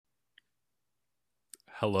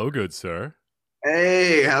Hello, good sir.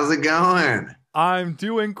 Hey, how's it going? I'm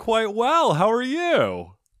doing quite well. How are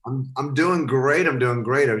you? I'm doing great. I'm doing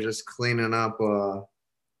great. I was just cleaning up.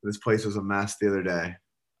 This place was a mess the other day.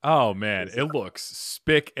 Oh man, it looks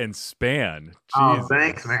spick and span. Oh,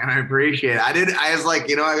 thanks, Jesus. man. I appreciate it. I was like,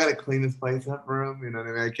 I got to clean this place up for him. You know what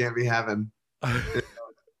I mean? I can't be having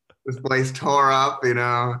this place tore up. He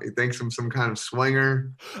thinks I'm some kind of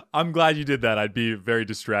swinger. I'm glad you did that. I'd be very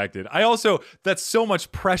distracted. That's so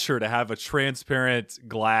much pressure to have a transparent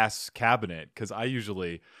glass cabinet because I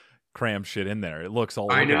usually cram shit in there. It looks all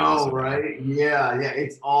I organized know, in there. right? Yeah, yeah.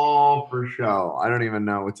 It's all for show. I don't even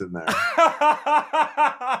know what's in there.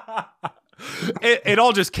 It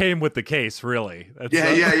all just came with the case, really. Yeah,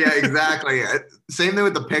 exactly. Same thing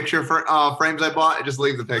with the picture for frames I bought. I just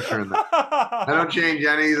leave the picture in there. I don't change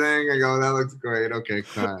anything. I go, that looks great. Okay,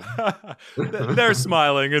 fine. They're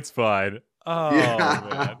smiling. It's fine. Oh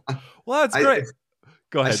Yeah. man. Well, that's I great.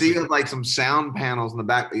 Go I ahead, see sir. you have like some sound panels in the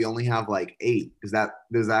back, but you only have like eight. Does that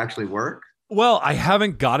actually work? Well, I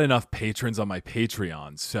haven't got enough patrons on my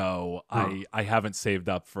Patreon, so Huh. I haven't saved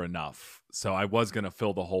up for enough. So I was gonna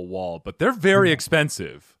fill the whole wall, but they're very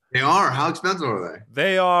expensive. They are. How expensive are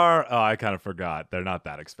They are. Oh, I kind of forgot. They're not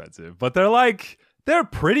that expensive, but they're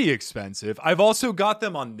pretty expensive. I've also got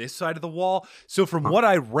them on this side of the wall. So from they? Huh. what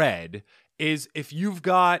I read, is if you've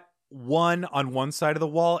got one on one side of the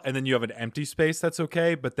wall and then you have an empty space, that's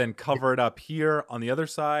okay. But then cover it up here on the other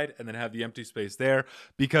side and then have the empty space there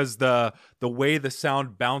because the way the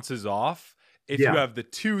sound bounces off. If you Yeah. have the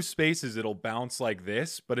two spaces, it'll bounce like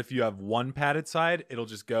this. But if you have one padded side, it'll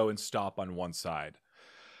just go and stop on one side.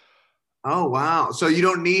 Oh wow. So you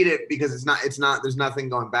don't need it because it's not there's nothing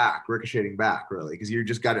going back, ricocheting back really, because you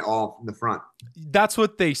just got it all in the front. That's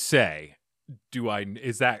what they say.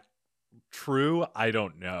 Is that true? I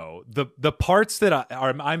don't know. The parts that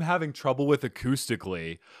I'm having trouble with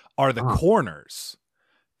acoustically are the Uh-huh. corners.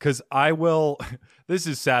 Cause I will this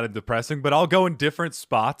is sad and depressing, but I'll go in different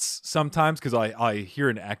spots sometimes because I hear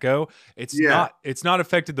an echo. Yeah. It's not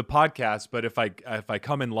affected the podcast, but if I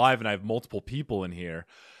come in live and I have multiple people in here,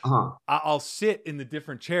 Uh-huh. I'll sit in the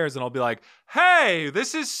different chairs and I'll be like, "Hey,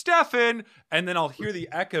 this is Stefan," and then I'll hear the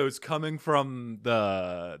echoes coming from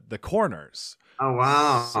the corners. Oh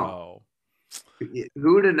wow. So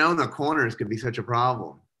Who would have known the corners could be such a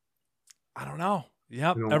problem? I don't know.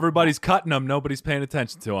 Yep, You know? everybody's cutting them. Nobody's paying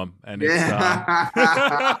attention to them, and it's Yeah.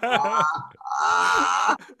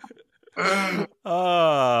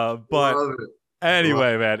 but Love it.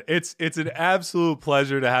 anyway, man, it's an absolute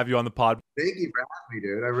pleasure to have you on the pod. Thank you for having me,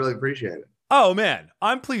 dude. I really appreciate it. Oh man,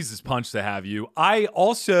 I'm pleased as punch to have you. I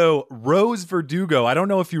also Rose Verdugo. I don't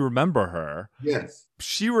know if you remember her. Yes.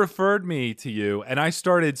 She referred me to you, and I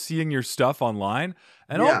started seeing your stuff online.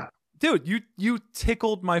 And Yeah. dude, you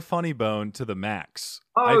tickled my funny bone to the max.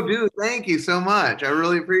 Oh, dude, thank you so much. I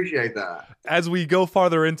really appreciate that. As we go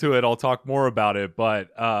farther into it, I'll talk more about it, but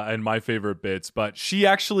and my favorite bits. But she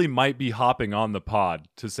actually might be hopping on the pod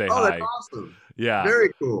to say Oh, hi. that's awesome. Yeah. Very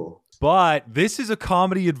cool. But this is a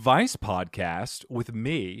comedy advice podcast with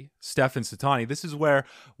me, Stefan Satani. This is where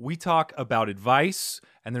we talk about advice,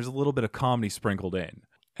 and there's a little bit of comedy sprinkled in.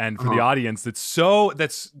 And for the audience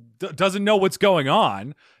doesn't know what's going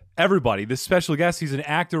on, everybody, this special guest, he's an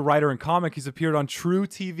actor, writer, and comic. He's appeared on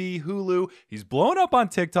TruTV, Hulu. He's blown up on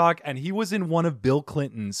TikTok, and he was in one of Bill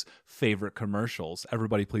Clinton's favorite commercials.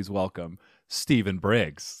 Everybody, please welcome Stephen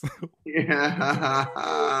Briggs. Yeah.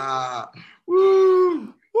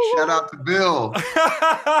 Woo. Shout out to Bill.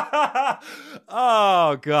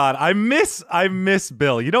 Oh God, I miss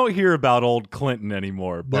Bill. You don't hear about old Clinton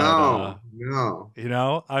anymore, but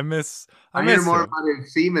No. I miss I hear more him. about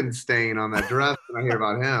his semen stain on that dress than I hear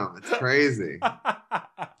about him. It's crazy.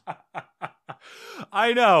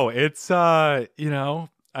 I know. It's I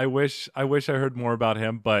wish I heard more about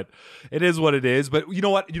him, but it is what it is. But you know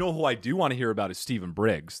what? You know who I do want to hear about is Stephen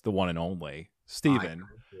Briggs, the one and only. Stephen.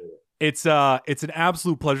 It's an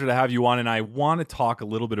absolute pleasure to have you on, and I want to talk a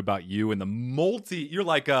little bit about you and you're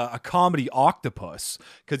like a comedy octopus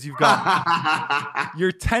because you've got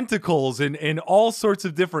your tentacles in all sorts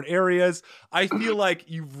of different areas. I feel like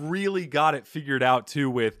you've really got it figured out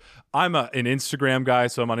too I'm an Instagram guy,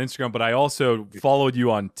 so I'm on Instagram, but I also followed you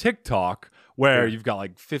on TikTok where you've got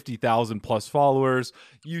like 50,000 plus followers.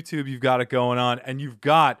 YouTube, you've got it going on, and you've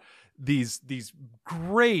got these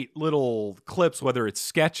great little clips, whether it's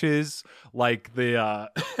sketches like the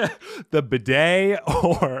the bidet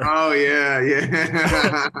or Oh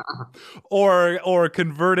yeah. or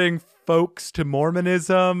converting folks to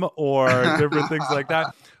Mormonism or different things like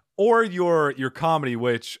that, or your comedy,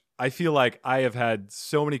 which I feel like I have had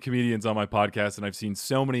so many comedians on my podcast and I've seen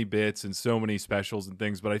so many bits and so many specials and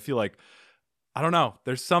things, but I feel like, I don't know,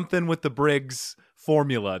 there's something with the Briggs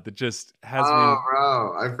formula that just has Oh, me.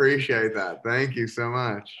 bro, I appreciate that. Thank you so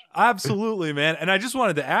much. Absolutely, man. And I just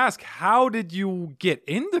wanted to ask, how did you get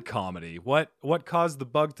into comedy? What caused the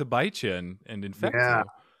bug to bite you and infect Yeah.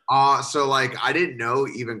 you? So like I didn't know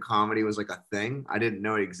even comedy was like a thing. I didn't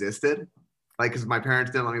know it existed. Like, because my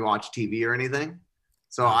parents didn't let me watch TV or anything.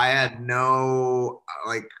 So I had no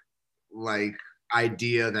like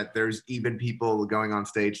idea that there's even people going on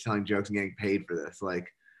stage telling jokes and getting paid for this.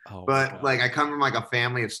 Like, Oh my but God. like I come from like a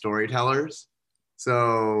family of storytellers.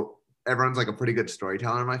 So everyone's like a pretty good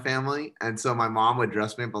storyteller in my family. And so my mom would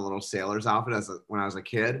dress me up in a little sailor's outfit when I was a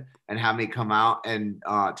kid and have me come out and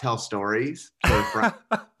tell stories to her friends.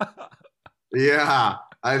 Yeah.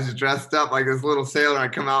 I was dressed up like this little sailor.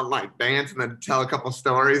 I'd come out and like dance and then tell a couple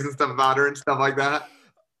stories and stuff about her and stuff like that.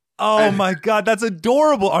 Oh And my God, that's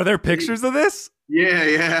adorable. Are there pictures of this? yeah,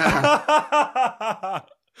 yeah.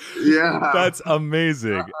 Yeah. That's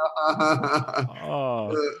amazing.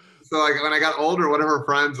 Oh. So like when I got older, one of her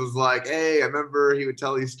friends was like, "Hey, I remember he would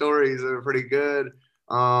tell these stories that were pretty good."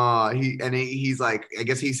 He's like, I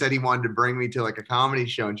guess he said he wanted to bring me to like a comedy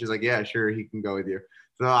show, and she's like, "Yeah, sure, he can go with you."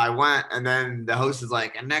 So I went, and then the host is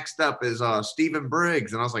like, "And next up is Stephen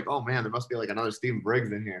Briggs," and I was like, "Oh man, there must be like another Stephen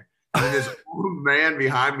Briggs in here." And then this old man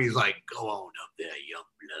behind me is like, "Go on up there, young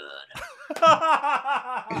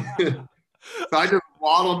blood." So I just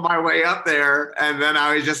waddled my way up there, and then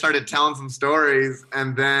I just started telling some stories.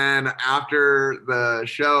 And then after the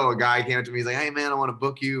show, a guy came up to me. He's like, "Hey, man, I want to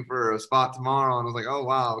book you for a spot tomorrow." And I was like, "Oh,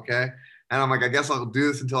 wow, okay." And I'm like, "I guess I'll do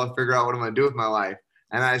this until I figure out what I'm going to do with my life."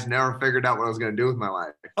 And I just never figured out what I was going to do with my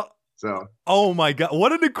life. So, Oh my God,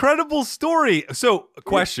 what an incredible story. So,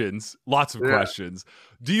 questions, lots of questions.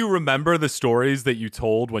 Do you remember the stories that you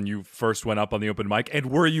told when you first went up on the open mic? And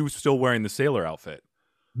were you still wearing the sailor outfit?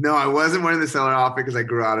 no, I wasn't wearing the sailor outfit because I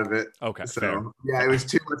grew out of it. Okay, So, fair. yeah, Fair. It was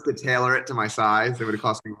too much to tailor it to my size. It would have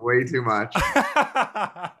cost me way too much.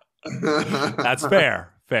 That's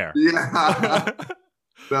fair. Fair. Yeah.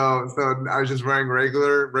 So I was just wearing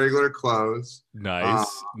regular clothes. Nice.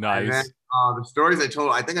 And then Nice. the stories I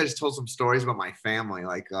told, I think I just told some stories about my family,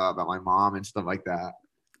 like about my mom and stuff like that.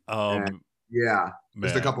 And yeah,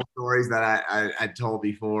 just a Man. couple stories that I told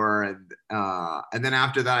before, and then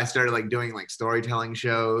after that I started like doing like storytelling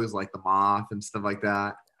shows, like The Moth and stuff like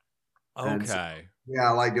that. And so, Okay. yeah,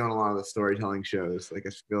 I like doing a lot of the storytelling shows. Like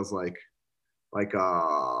it feels like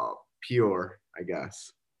pure, I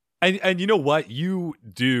guess. And you know what? You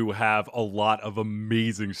do have a lot of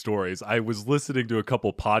amazing stories. I was listening to a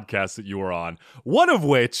couple podcasts that you were on, one of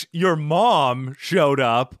which your mom showed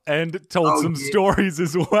up and told Oh some yeah. stories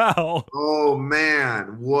as well. Oh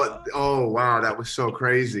man, what? Oh wow, that was so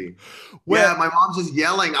crazy. Well, Yeah, my mom's just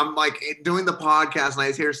yelling. I'm like doing the podcast, and I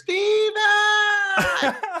just hear Steven,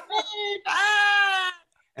 Steven,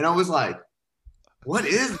 and I was like, "What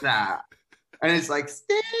is that?" And it's like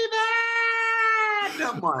Steven. And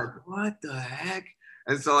I'm like, "What the heck?"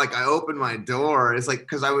 And so like I opened my door. It's like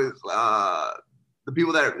because I was the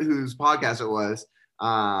people that whose podcast it was,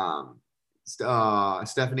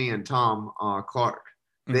 Stephanie and Tom Clark.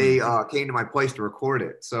 They came to my place to record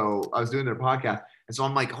it. So I was doing their podcast. And so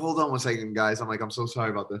I'm like, hold on one second, guys. I'm like, I'm so sorry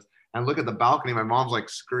about this. And I look at the balcony. My mom's like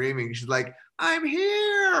screaming. She's like, "I'm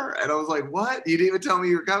here." And I was like, "What? You didn't even tell me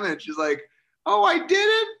you were coming." She's like, "Oh, I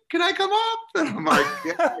didn't. Can I come up?" And I'm like,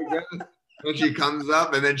 "Yeah, I guess." And she comes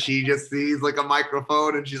up and then she just sees like a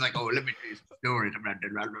microphone and she's like, "Oh, let me tell you some stories."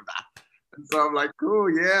 And so I'm like, "Cool,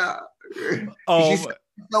 yeah." She's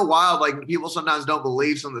so wild. Like people sometimes don't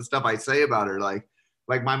believe some of the stuff I say about her. Like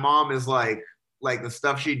my mom is like the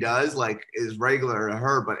stuff she does like is regular to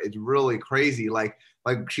her, but it's really crazy. Like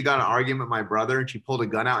she got an argument with my brother and she pulled a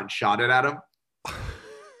gun out and shot it at him.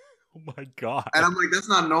 Oh my God. And I'm like, that's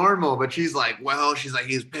not normal. But she's like, well, she's like,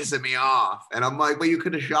 he's pissing me off. And I'm like, well, you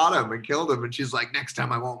could have shot him and killed him. And she's like, next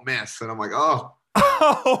time I won't miss. And I'm like, oh.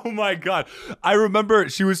 Oh my God. I remember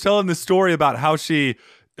she was telling the story about how she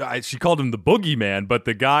called him the boogeyman, but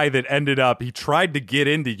the guy that ended up, he tried to get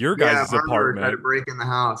into your guys' apartment. Tried to break in the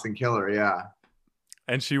house and kill her. Yeah.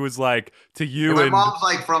 And she was like, to you. And my mom's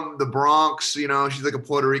like from the Bronx, you know, she's like a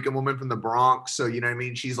Puerto Rican woman from the Bronx. So, you know what I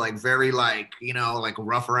mean? She's like very like, you know, like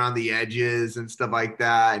rough around the edges and stuff like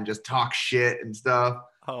that and just talk shit and stuff.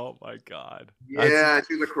 Oh my God. Yeah,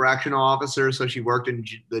 she was a correctional officer. So she worked in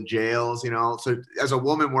the jails, you know. So as a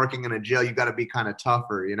woman working in a jail, you got to be kind of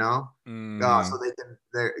tougher, you know, so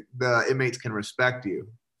the inmates can respect you.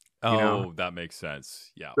 Oh, you know? That makes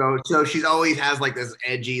sense. Yeah. So she's always has like this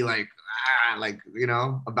edgy, like, you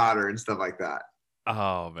know, about her and stuff like that.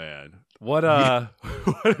 Oh man, what Yeah.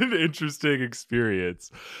 what an interesting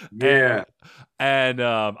experience. Yeah. And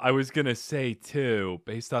I was gonna say too,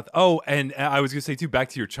 based off. Oh, and I was gonna say too, back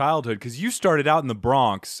to your childhood, because you started out in the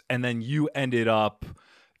Bronx and then you ended up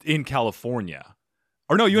in California,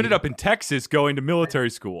 or no, you ended Yeah. up in Texas going to military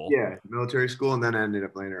school. Yeah. Military school, and then I ended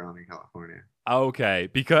up later on in California. Okay,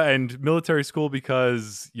 and military school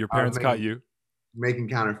because your I was parents caught you. making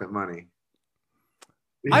counterfeit money.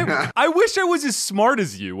 I Yeah. I wish I was as smart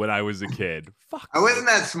as you when I was a kid. Fuck. I wasn't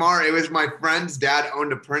that smart. It was my friend's dad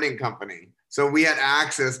owned a printing company. So we had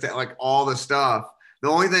access to like all the stuff. The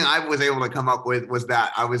only thing I was able to come up with was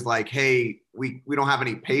that I was like, hey, we don't have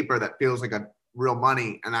any paper that feels like a real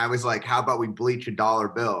money. And I was like, how about we bleach a dollar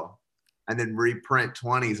bill and then reprint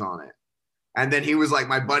 20s on it? And then he was like,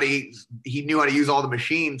 my buddy, he knew how to use all the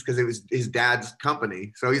machines because it was his dad's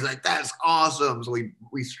company. So he's like, that's awesome. So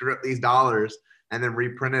we stripped these dollars and then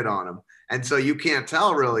reprinted on them. And so you can't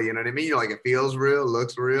tell really, you know what I mean? You're like, it feels real,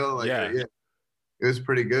 looks real. Like, Yeah. yeah, it was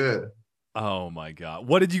pretty good. Oh my god.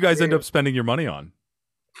 What did you guys end up spending your money on?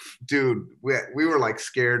 Dude, we were like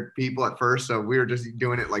scared people at first. So we were just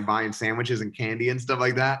doing it like buying sandwiches and candy and stuff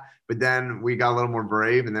like that. But then we got a little more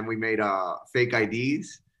brave and then we made fake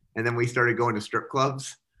IDs. And then we started going to strip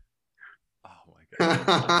clubs. Oh my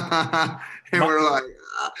god. And we're like,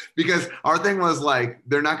 because our thing was like,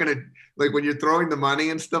 they're not going to, like when you're throwing the money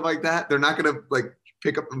and stuff like that, they're not going to like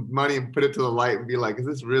pick up the money and put it to the light and be like, is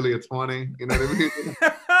this really a 20? You know what I mean?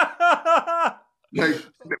 Like,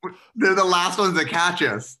 they're the last ones that catch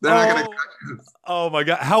us. They're not going to catch us. Oh my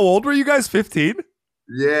god. How old were you guys? 15?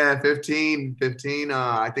 Yeah, 15.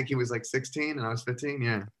 I think he was like 16 and I was 15.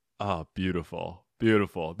 Yeah. Oh, beautiful.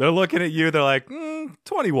 Beautiful. They're looking at you. They're like,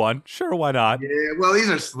 21. Sure, why not? Yeah, well,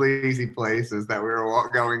 these are sleazy places that we were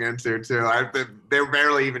going into too. They're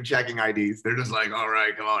barely even checking IDs. They're just like, all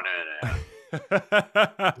right, come on in.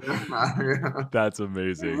 That's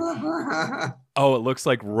amazing. Oh, it looks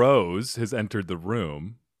like Rose has entered the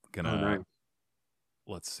room. Nice.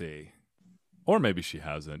 Let's see. Or maybe she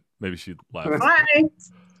hasn't. Maybe she left. Hi.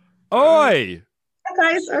 Oi! Hi,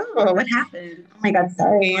 guys. Oh, what happened? Oh my God,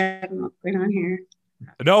 sorry. I don't know what's going on here.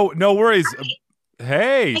 No worries.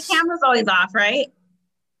 Hey. My camera's always off, right?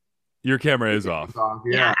 Your camera is off.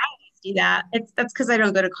 Yeah, I always do that. That's because I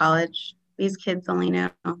don't go to college. These kids only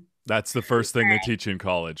know. That's the first thing they teach you in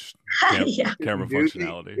college. Yeah. Camera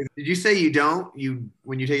functionality. Did you say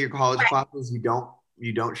when you take your college classes, you don't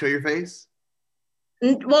show your face?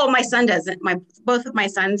 Well, my son doesn't. Both of my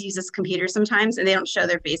sons use this computer sometimes, and they don't show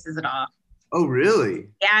their faces at all. Oh, really?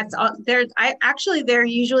 Yeah, it's all they're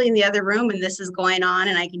usually in the other room, and this is going on,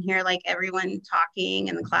 and I can hear like everyone talking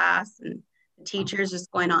in the class, and the teachers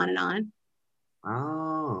just going on and on.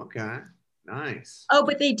 Oh, okay, nice. Oh,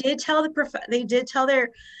 but they did tell their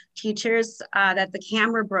teachers that the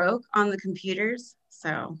camera broke on the computers.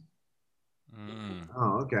 So.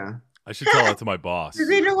 Oh, okay. I should tell that to my boss. Because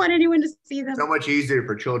they don't want anyone to see them. So much easier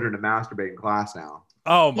for children to masturbate in class now.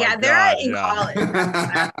 Oh my God! They're in college.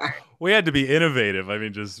 We had to be innovative. I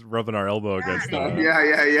mean, just rubbing our elbow against the.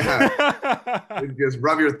 Yeah. Just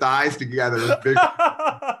rub your thighs together. Big...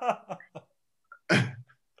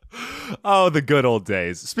 Oh, the good old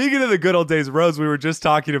days. Speaking of the good old days, Rose, we were just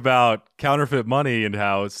talking about counterfeit money and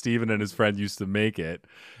how Steven and his friend used to make it,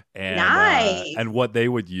 and and what they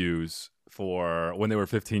would use for when they were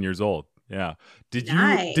 15 years old. Yeah. Did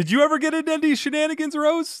you ever get into any shenanigans,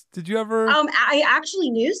 Rose? Did you ever? I actually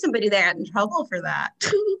knew somebody that got in trouble for that.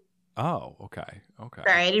 Oh, okay.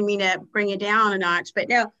 Sorry, I didn't mean to bring it down a notch, but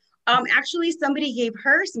no. Actually, somebody gave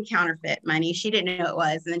her some counterfeit money. She didn't know it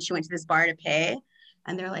was, and then she went to this bar to pay,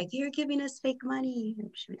 and they're like, "You're giving us fake money."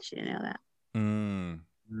 She didn't know that.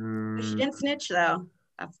 But she didn't snitch, though.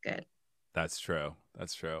 That's good. That's true.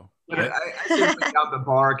 Yeah, I seriously doubt the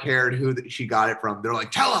bar cared who she got it from. They're like,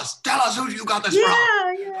 tell us who you got this from.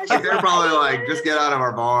 Yeah. Like, they're probably like, just get out of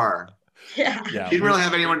our bar. Yeah. She didn't really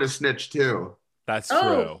have anyone to snitch to. That's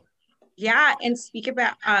true. Yeah, and speak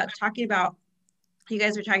about talking about, you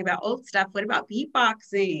guys were talking about old stuff. What about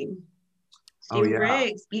beatboxing? Steven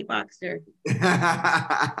Briggs, beatboxer.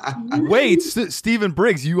 Wait, Steven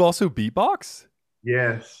Briggs, you also beatbox?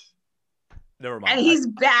 Yes. Never mind. And he's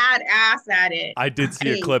badass at it. I did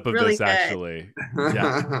see a clip of this actually.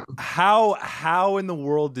 Yeah. How in the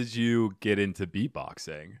world did you get into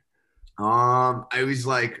beatboxing? I was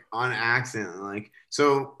like on accident. Like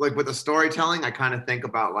with the storytelling, I kind of think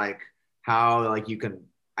about like how like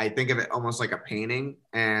I think of it almost like a painting,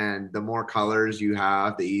 and the more colors you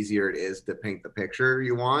have, the easier it is to paint the picture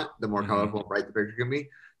you want, the more colorful and bright the picture can be.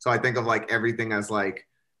 So I think of like everything as like,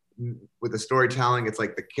 with the storytelling, it's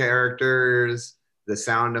like the characters, the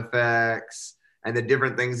sound effects, and the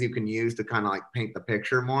different things you can use to kind of like paint the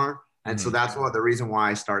picture more. And so that's the reason why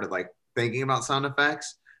I started like thinking about sound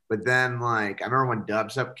effects. But then like I remember when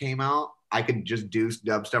dubstep came out, I could just do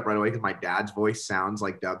dubstep right away because my dad's voice sounds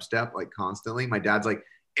like dubstep like constantly. My dad's like,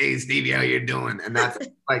 "Hey Stevie, how you doing?" And that's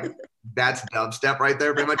like that's dubstep right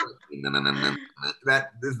there, pretty much.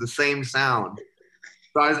 That is the same sound.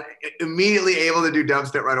 So I was immediately able to do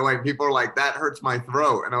dubstep right away. People are like, "That hurts my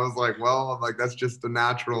throat," and I was like, "Well, I'm like that's just the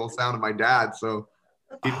natural sound of my dad." So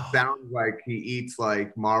he sounds like he eats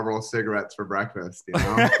like Marlboro cigarettes for breakfast, you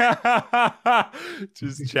know?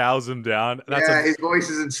 Just chows him down. His voice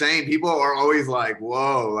is insane. People are always like,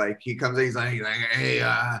 "Whoa!" Like he comes in, he's like, "Hey,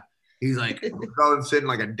 he's like, go and sit in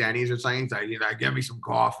like a Denny's or something." He's like, "Get me some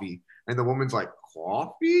coffee," and the woman's like,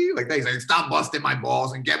 "Coffee?" Like that. He's like, "Stop busting my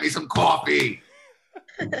balls and get me some coffee."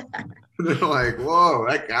 They're like, "Whoa,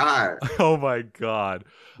 that guy!" Oh my god.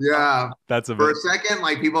 Yeah, that's for a second,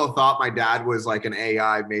 like people thought my dad was like an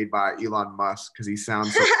AI made by Elon Musk because he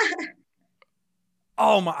sounds so.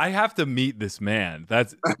 Oh my! I have to meet this man.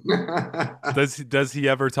 That's does he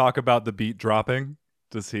ever talk about the beat dropping?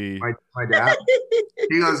 Does he? My dad.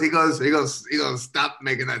 He goes. Stop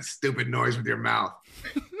making that stupid noise with your mouth.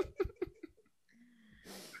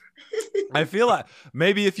 I feel like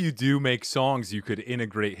maybe if you do make songs, you could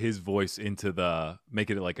integrate his voice into make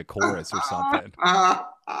it like a chorus or something.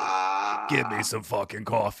 Give me some fucking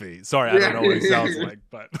coffee. Sorry, I don't know what he sounds like,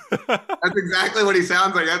 but that's exactly what he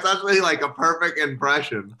sounds like. That's actually like a perfect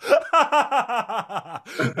impression.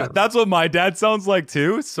 That's what my dad sounds like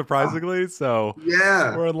too, surprisingly. So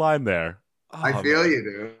yeah, we're in line there. I feel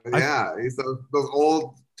you, dude. Yeah, he's those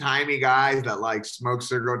old timey guys that like smoke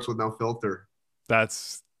cigarettes with no filter.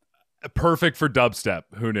 That's perfect for dubstep.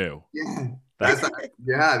 Who knew? Yeah,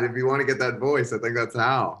 yeah. If you want to get that voice, I think that's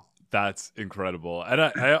how. That's incredible. And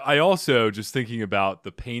I also, just thinking about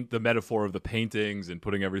the metaphor of the paintings and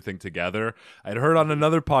putting everything together, I'd heard on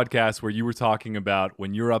another podcast where you were talking about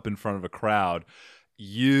when you're up in front of a crowd,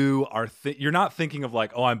 you're not thinking of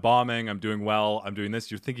like, oh, I'm bombing, I'm doing well, I'm doing this.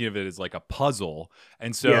 You're thinking of it as like a puzzle.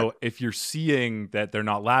 And so if you're seeing that they're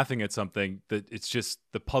not laughing at something, that it's just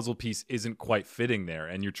the puzzle piece isn't quite fitting there,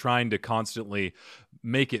 and you're trying to constantly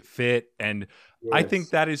make it fit. And I think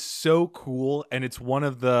that is so cool. And it's one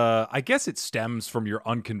of I guess it stems from your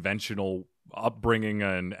unconventional upbringing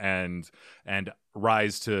and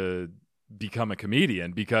rise to become a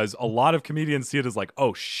comedian, because a lot of comedians see it as like,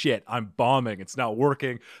 oh shit, I'm bombing, it's not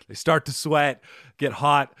working. They start to sweat, get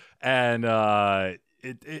hot, and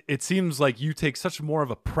it seems like you take such more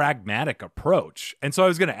of a pragmatic approach. And so I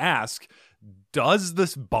was going to ask, does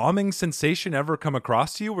this bombing sensation ever come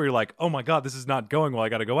across to you where you're like, oh my God, this is not going well, I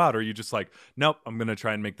got to go out? Or are you just like, nope, I'm going to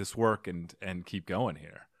try and make this work and keep going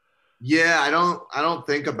here? Yeah, I don't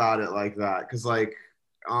think about it like that. Cause like,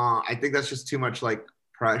 I think that's just too much like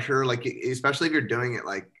pressure. Like, especially if you're doing it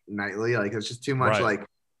like nightly, like it's just too much. Right. Like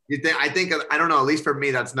I don't know, at least for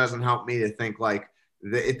me, that doesn't help me to think like,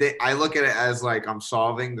 I look at it as like I'm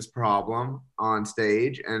solving this problem on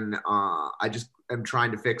stage, and I just am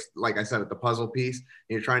trying to fix, like I said, the puzzle piece. And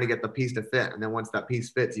you're trying to get the piece to fit, and then once that piece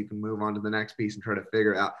fits, you can move on to the next piece and try to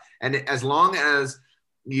figure it out. And as long as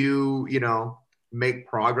you make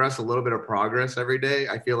progress, a little bit of progress every day,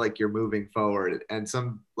 I feel like you're moving forward. And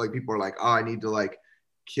some like people are like, oh, I need to like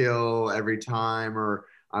kill every time, or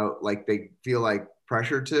like they feel like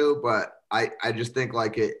pressure to. But I just think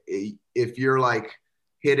like if you're like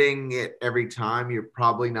hitting it every time, you're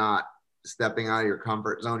probably not stepping out of your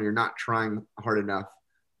comfort zone. You're not trying hard enough.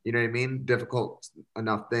 You know what I mean? Difficult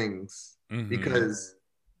enough things, because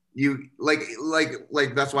you like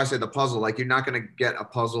that's why I said the puzzle. Like you're not gonna get a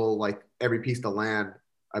puzzle like every piece to land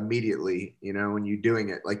immediately. When you're doing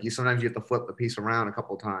it, like sometimes you have to flip the piece around a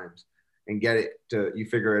couple times and get it to you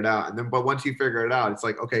figure it out. And then but once you figure it out, it's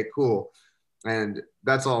like, okay, cool. And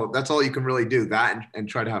that's all you can really do, that and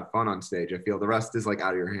try to have fun on stage. I feel the rest is like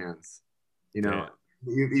out of your hands.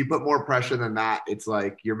 You put more pressure than that, it's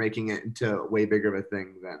like you're making it into way bigger of a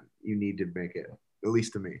thing than you need to make it, at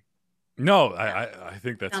least to me. No, I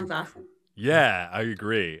think that sounds awesome. Yeah, I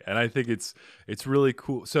agree. And I think it's really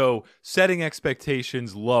cool. So setting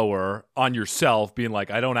expectations lower on yourself, being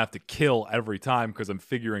like, I don't have to kill every time because I'm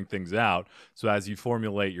figuring things out. So as you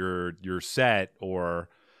formulate your set or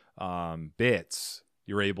bits,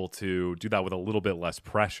 you're able to do that with a little bit less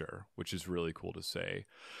pressure, which is really cool to say.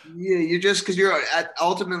 Yeah, you just, because you're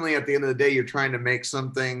ultimately at the end of the day, you're trying to make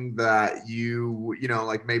something that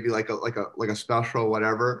like maybe like a special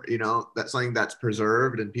whatever, that's something that's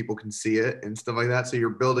preserved and people can see it and stuff like that. So you're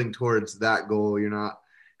building towards that goal. You're not,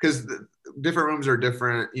 because different rooms are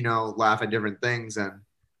different, laugh at different things, and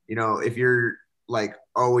if you're like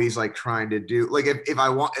always like trying to do like if I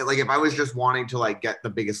want like if I was just wanting to like get the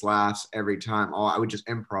biggest laughs every time, I would just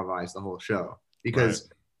improvise the whole show because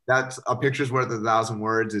that's a picture's worth 1,000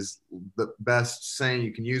 words is the best saying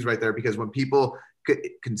you can use right there. Because when people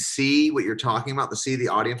can see what you're talking about, to see the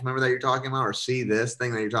audience member that you're talking about or see this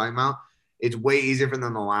thing that you're talking about, it's way easier for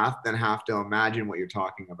them to laugh than have to imagine what you're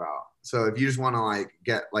talking about. So if you just want to like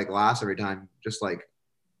get like laughs every time, just like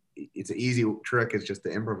it's an easy trick is just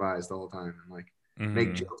to improvise the whole time and like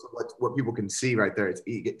make jokes of what people can see right there. It's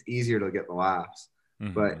easier to get the laughs.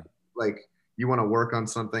 But like you want to work on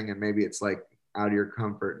something and maybe it's like out of your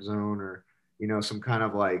comfort zone or, you know, some kind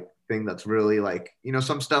of like thing that's really like, you know,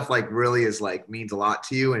 some stuff like really is like means a lot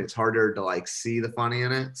to you and it's harder to like see the funny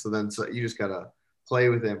in it. So then you just gotta play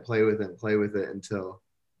with it until,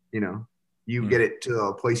 you know, you get it to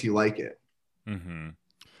a place you like it.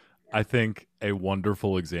 I think a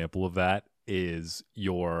wonderful example of that is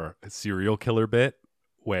your serial killer bit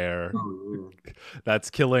where that's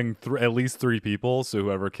killing at least 3 people. So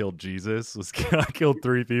whoever killed Jesus was killed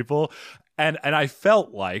 3 people. And I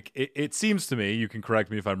felt like it seems to me, you can correct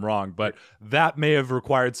me if I'm wrong, but that may have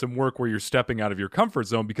required some work where you're stepping out of your comfort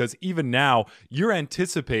zone, because even now you're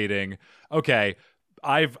anticipating, okay,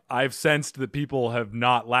 I've sensed that people have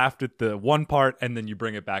not laughed at the one part, and then you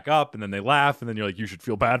bring it back up and then they laugh and then you're like, you should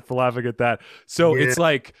feel bad for laughing at that. So it's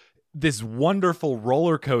like this wonderful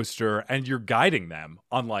roller coaster and you're guiding them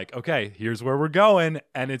on like, okay, here's where we're going.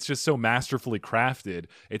 And it's just so masterfully crafted.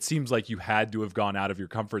 It seems like you had to have gone out of your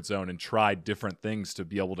comfort zone and tried different things to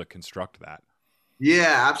be able to construct that.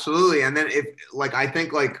 Yeah, absolutely. And then if like, I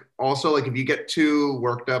think like also like if you get too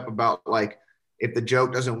worked up about like, if the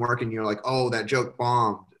joke doesn't work and you're like, oh, that joke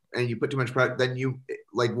bombed and you put too much pressure, then you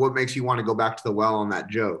like, what makes you want to go back to the well on that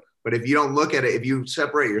joke? But if you don't look at it, if you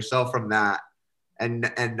separate yourself from that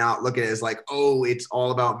and not look at it as like, oh, it's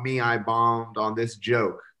all about me, I bombed on this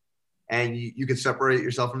joke. And you can separate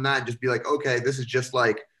yourself from that and just be like, okay, this is just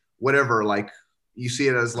like whatever, like you see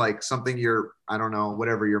it as like something you're, I don't know,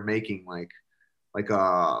 whatever you're making, like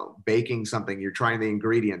baking something, you're trying the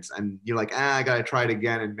ingredients and you're like, I gotta try it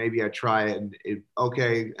again, and maybe I try it and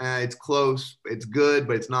it's close, it's good,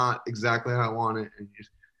 but it's not exactly how I want it. And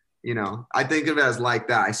just, you know, I think of it as like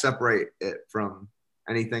that. I separate it from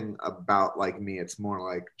anything about like me. It's more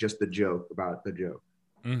like just the joke about the joke.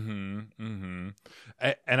 And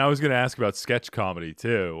I was going to ask about sketch comedy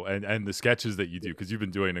too, and the sketches that you do, because you've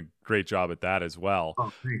been doing a great job at that as well.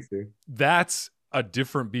 Oh, thanks, dude. That's a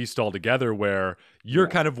different beast altogether, where you're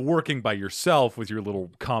kind of working by yourself with your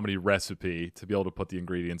little comedy recipe to be able to put the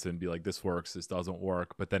ingredients in and be like, this works, this doesn't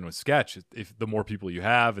work. But then with sketch, if the more people you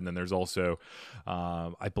have, and then there's also,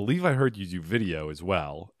 I believe I heard you do video as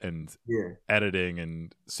well and editing.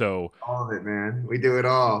 And so all of it, man, we do it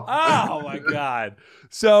all. Oh my God.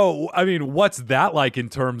 So, I mean, what's that like in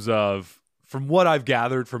terms of, from what I've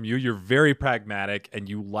gathered from you, you're very pragmatic and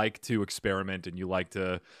you like to experiment and you like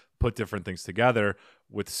to put different things together.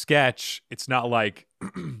 With sketch, it's not like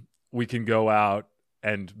we can go out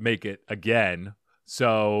and make it again.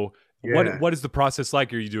 So what is the process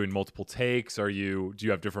like? Are you doing multiple takes? Do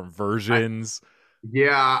you have different versions?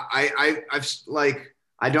 I've like,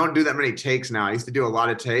 I don't do that many takes now. I used to do a lot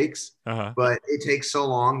of takes, but it takes so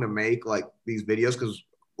long to make like these videos because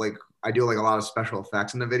like I do like a lot of special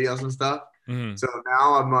effects in the videos and stuff. So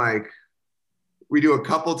now I'm like, we do a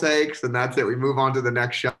couple takes and that's it. We move on to the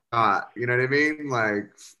next shot. You know what I mean? Like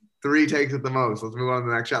 3 takes at the most. Let's move on to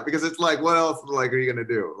the next shot, because it's like, what else like are you gonna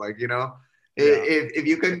do? Like, you know, if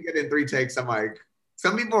you couldn't get in 3 takes, I'm like,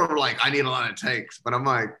 some people are like, I need a lot of takes, but I'm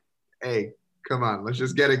like, hey, come on, let's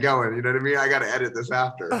just get it going. You know what I mean? I got to edit this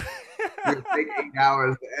after. It take 8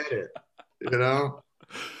 hours to edit, you know?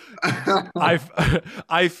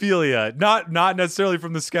 I feel you. Not necessarily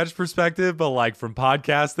from the sketch perspective, but like from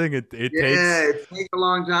podcasting, it takes a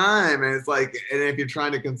long time. And it's like, and if you're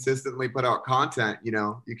trying to consistently put out content, you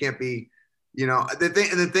know, you can't be, you know,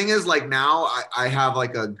 the thing is like now I have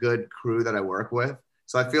like a good crew that I work with.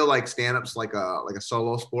 So I feel like stand-up's like a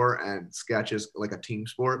solo sport and sketch is like a team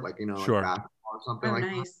sport, like, you know, like basketball or something like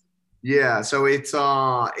that. Yeah. So it's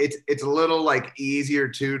a little like easier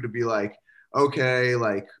too to be like, okay,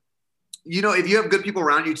 like, you know, if you have good people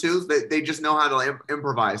around you too, they just know how to like,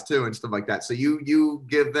 improvise too and stuff like that. So you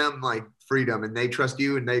give them like freedom and they trust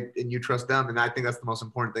you and you trust them. And I think that's the most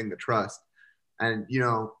important thing, to trust. And, you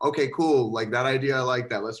know, okay, cool. Like that idea, I like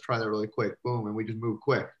that. Let's try that really quick. Boom. And we just move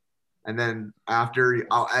quick. And then after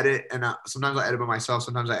I'll edit, and sometimes I edit by myself.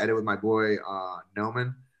 Sometimes I edit with my boy,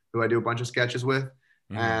 Noman, who I do a bunch of sketches with.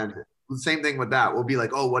 And the same thing with that. We'll be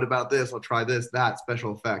like, oh, what about this? We'll try this, that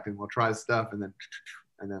special effect. And we'll try stuff. And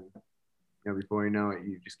then You know, before you know it,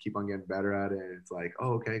 you just keep on getting better at it. And it's like,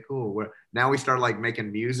 oh, okay, cool. Now we start like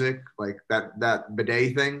making music, like that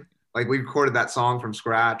bidet thing. Like we recorded that song from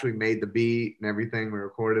scratch. We made the beat and everything. We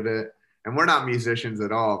recorded it. And we're not musicians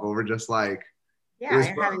at all, but we're just like, Yeah, it was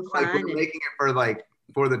you're fun. having Like fun. we're making it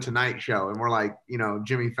for the Tonight Show. And we're like, you know,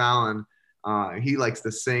 Jimmy Fallon, he likes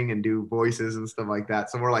to sing and do voices and stuff like that.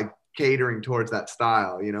 So we're like catering towards that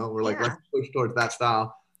style, you know, we're like, Yeah. let's push towards that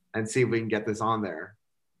style and see if we can get this on there.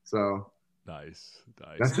 So Nice.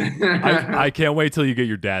 that's I can't wait till you get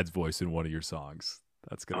your dad's voice in one of your songs.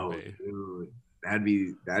 That's gonna be. Dude,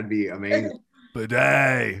 that'd be amazing.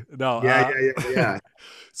 Bidet. No. Yeah.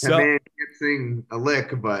 So That man can't sing a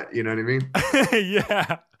lick, but you know what I mean?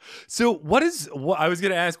 yeah. So what I was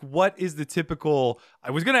going to ask, what is the typical, I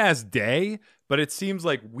was going to ask day, but it seems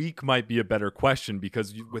like week might be a better question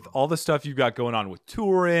because with all the stuff you've got going on with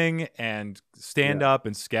touring and stand up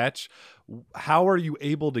and sketch, how are you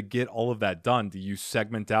able to get all of that done? Do you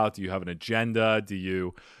segment out? Do you have an agenda? Do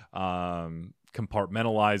you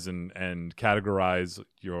compartmentalize and categorize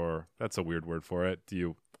that's a weird word for it. Do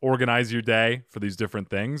you organize your day for these different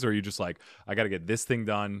things, or are you just like, I got to get this thing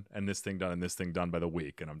done and this thing done and this thing done by the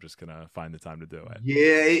week, and I'm just gonna find the time to do it?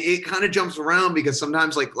 Yeah, it kind of jumps around because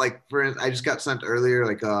sometimes like for instance, I just got sent earlier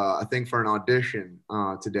like a thing for an audition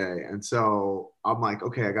today, and so I'm like,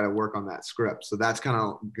 okay, I got to work on that script. So that's kind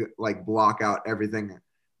of like block out everything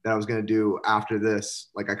that I was gonna do after this.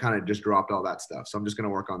 Like I kind of just dropped all that stuff, so I'm just gonna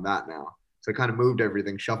work on that now. So I kind of moved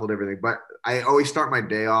everything, shuffled everything, but I always start my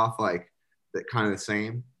day off like that, kind of the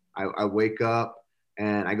same. I wake up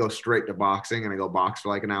and I go straight to boxing, and I go box for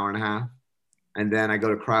like an hour and a half. And then I go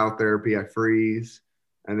to cryotherapy, I freeze.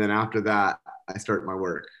 And then after that, I start my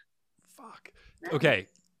work. Fuck. Okay.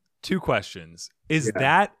 2 questions. Is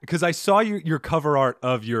that, because I saw your cover art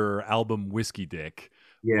of your album Whiskey Dick,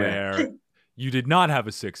 where you did not have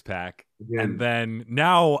a 6-pack. Yeah. And then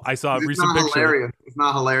now I saw a recent picture. Hilarious. It's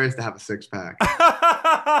not hilarious to have a 6-pack.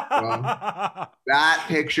 That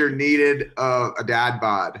picture needed a dad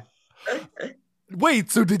bod.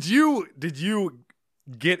 Wait, so did you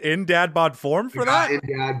get in dad bod form for that? In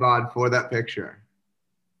dad bod for that picture.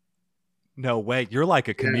 No way. You're like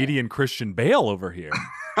a comedian Christian Bale over here.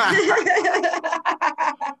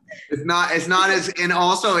 It's not as, and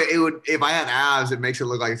also it would, if I had abs, it makes it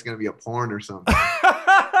look like it's going to be a porn or something.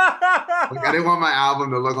 Like I didn't want my album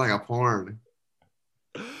to look like a porn.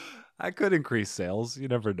 I could increase sales. You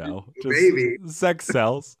never know. Just maybe sex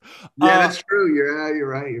sells. Yeah, that's true. You're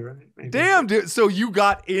right. Maybe. Damn, dude. So you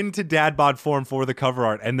got into dad bod form for the cover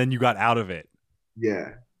art, and then you got out of it.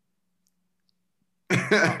 Yeah.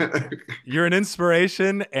 You're an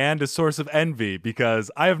inspiration and a source of envy because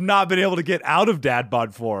I have not been able to get out of dad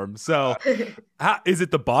bod form. So is it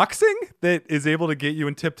the boxing that is able to get you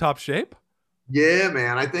in tip-top shape? Yeah,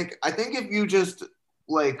 man. I think if you just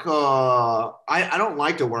like I don't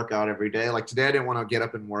like to work out every day. Like today I didn't want to get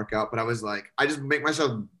up and work out, but I was like, I just make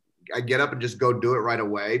myself, I get up and just go do it right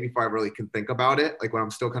away before I really can think about it. Like when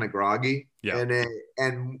I'm still kind of groggy. Yeah.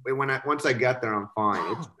 And once I get there, I'm fine.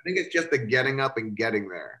 I think it's just the getting up and getting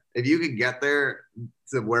there. If you can get there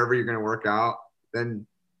to wherever you're going to work out, then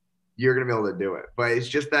you're going to be able to do it. But it's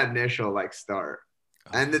just that initial like start.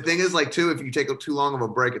 And the thing is like too, if you take too long of a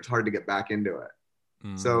break, it's hard to get back into it.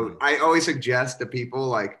 So I always suggest to people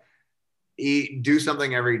like do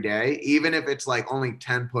something every day, even if it's like only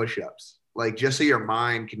 10 push-ups, like just so your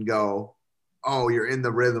mind can go, oh, you're in the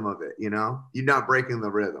rhythm of it. You know, you're not breaking the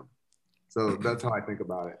rhythm. So that's how I think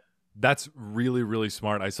about it. That's really, really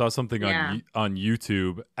smart. I saw something on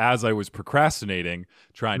YouTube as I was procrastinating,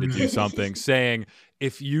 trying to do something, saying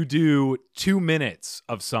if you do 2 minutes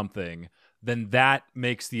of something, then that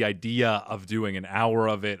makes the idea of doing an hour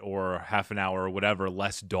of it or half an hour or whatever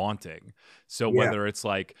less daunting. So whether it's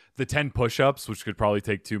like the 10 push-ups, which could probably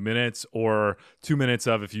take 2 minutes, or 2 minutes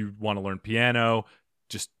of if you want to learn piano,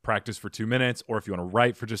 just practice for 2 minutes, or if you want to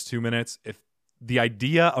write for just 2 minutes, if the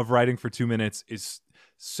idea of writing for 2 minutes is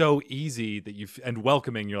so easy that and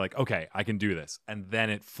welcoming, you're like, okay, I can do this. And then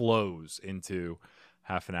it flows into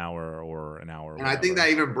half an hour or an hour. And I think that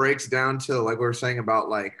even breaks down to like we were saying about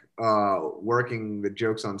like working the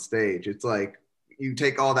jokes on stage. It's like you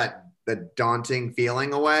take all the daunting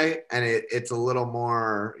feeling away, and it's a little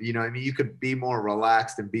more, you know, I mean, you could be more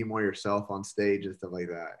relaxed and be more yourself on stage and stuff like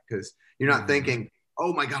that, because you're not thinking,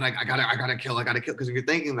 oh my God, I gotta kill. Because if you're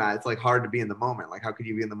thinking that, it's like hard to be in the moment. Like, how could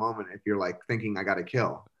you be in the moment if you're like thinking I gotta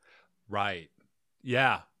kill? Right.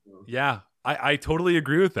 Yeah. Yeah. I totally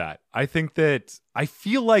agree with that. I think that I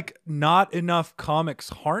feel like not enough comics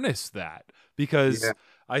harness that, because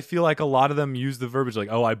I feel like a lot of them use the verbiage like,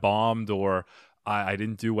 oh, I bombed, or I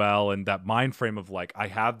didn't do well. And that mind frame of like, I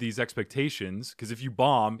have these expectations, because if you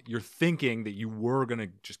bomb, you're thinking that you were going to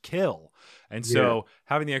just kill. And so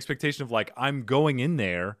having the expectation of like, I'm going in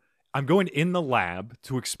there, I'm going in the lab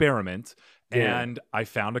to experiment. And I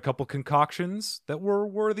found a couple concoctions that were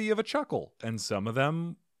worthy of a chuckle, and some of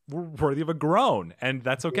them were worthy of a groan. And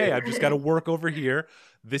that's okay. I've just got to work over here.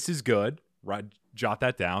 This is good. Right. Jot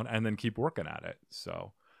that down and then keep working at it.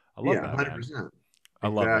 So I love that. 100%. Man. I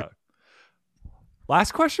love that.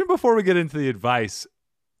 Last question before we get into the advice.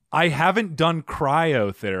 I haven't done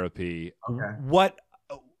cryotherapy. Okay. What,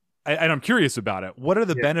 and I'm curious about it. What are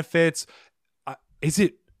the benefits? Is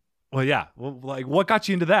it, like what got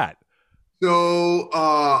you into that? So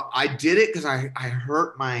I did it because I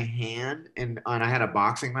hurt my hand and I had a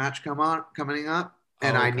boxing match coming up,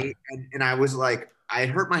 and I was like, I had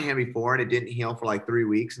hurt my hand before and it didn't heal for like 3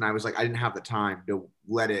 weeks, and I was like, I didn't have the time to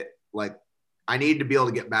let it, like, I needed to be able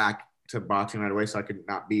to get back to boxing right away so I could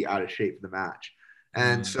not be out of shape for the match.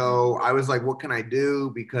 And so I was like, what can I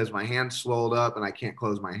do, because my hand swelled up and I can't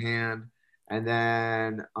close my hand. And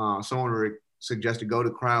then someone suggested go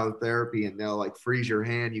to cryotherapy, and they'll like freeze your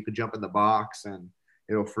hand. You could jump in the box and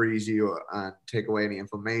it'll freeze you and take away any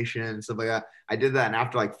inflammation and stuff like that. I did that, and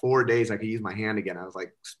after like 4 days I could use my hand again. I was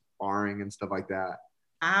like sparring and stuff like that.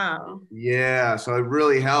 Wow. Yeah, so it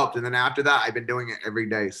really helped. And then after that I've been doing it every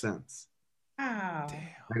day since. Wow. Damn.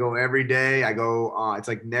 I go every day. I go it's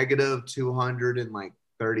like negative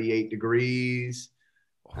 238 degrees,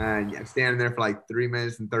 and I'm standing there for like 3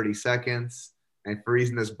 minutes and 30 seconds and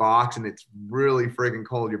freezing this box, and it's really freaking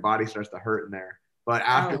cold. Your body starts to hurt in there. But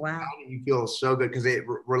after that, you feel so good because it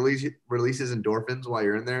releases endorphins while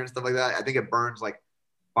you're in there and stuff like that. I think it burns like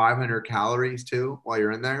 500 calories too while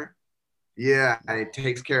you're in there. Yeah, and it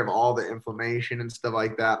takes care of all the inflammation and stuff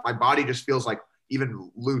like that. My body just feels like even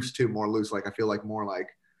loose too, more loose. Like I feel like more like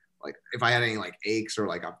if I had any like aches or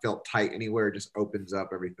like I felt tight anywhere, it just opens up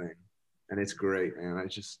everything. And it's great, man.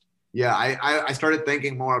 I started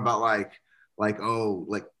thinking more about like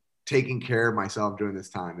taking care of myself during this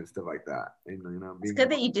time and stuff like that. And, it's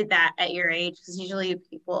good that you did that at your age, because usually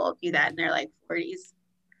people do that in their like 40s.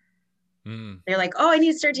 They're like, oh, I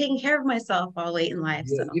need to start taking care of myself while late in life.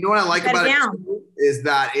 Yeah. So you know what I like about it is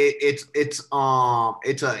that it's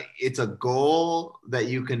a goal that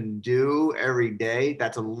you can do every day.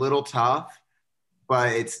 That's a little tough, so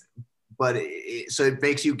it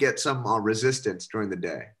makes you get some resistance during the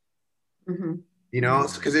day. Mm-hmm.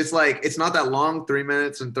 Because it's like, it's not that long. 3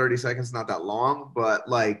 minutes and 30 seconds, not that long, but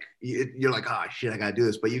like you're like, oh shit, I gotta do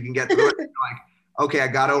this. But you can get through it. You're like, okay, I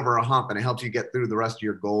got over a hump, and it helps you get through the rest of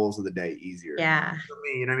your goals of the day easier. Yeah. For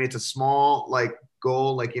me, you know what I mean? It's a small like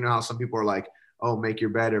goal, like how some people are like, oh, make your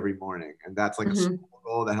bed every morning, and that's like a small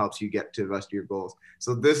goal that helps you get to the rest of your goals.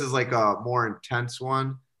 So this is like a more intense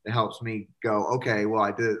one that helps me go, okay, well,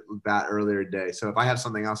 I did that earlier today, so if I have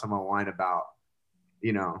something else I'm gonna whine about,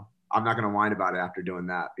 I'm not gonna whine about it after doing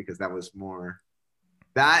that, because that was more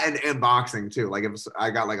that and boxing too. Like if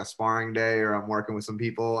I got like a sparring day or I'm working with some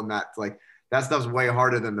people, and that's like, that stuff's way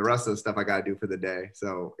harder than the rest of the stuff I got to do for the day.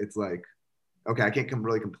 So it's like, okay, I can't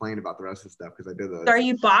really complain about the rest of the stuff because I did those. So are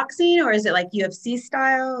you boxing, or is it like UFC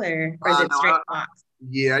style, or is it straight box?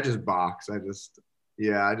 Yeah, I just box. I just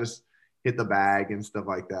hit the bag and stuff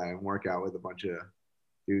like that and work out with a bunch of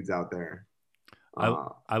dudes out there.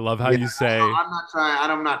 I love how you say,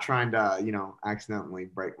 I'm not trying to, accidentally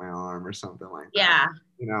break my arm or something like that.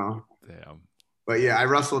 Yeah. Damn. But yeah, I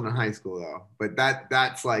wrestled in high school though. But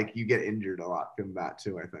that's like, you get injured a lot from that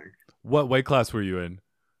too, I think. What weight class were you in?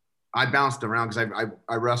 I bounced around because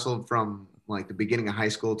I wrestled from like the beginning of high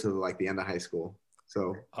school to like the end of high school.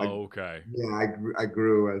 So okay. Yeah, I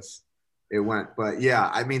grew as it went. But yeah,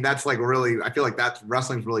 I mean, that's like really, I feel like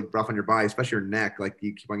wrestling's really rough on your body, especially your neck. Like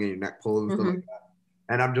you keep on getting your neck pulled and stuff like that.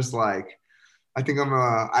 And I'm just like, I think I'm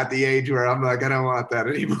at the age where I'm like, I don't want that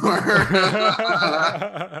anymore.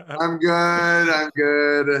 I'm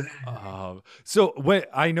good. So wait,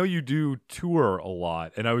 I know you do tour a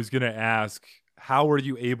lot, and I was going to ask, how are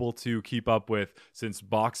you able to keep up with, since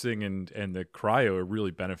boxing and the cryo are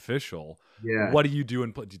really beneficial? Yeah. What do you do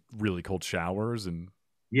in really cold showers? And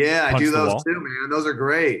yeah, I do those too, man. Those are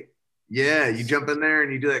great. Yeah, you jump in there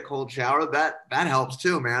and you do that cold shower. That helps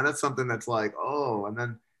too, man. That's something that's like, oh, and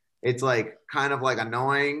then it's like kind of like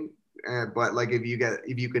annoying, but like if you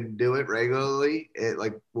can do it regularly, it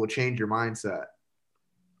like will change your mindset.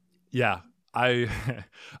 Yeah. I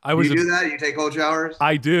was. You do that? You take cold showers?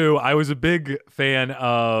 I do. I was a big fan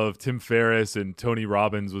of Tim Ferriss, and Tony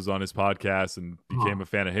Robbins was on his podcast and became a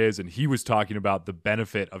fan of his. And he was talking about the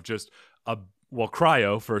benefit of just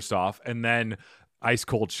cryo first off, and then ice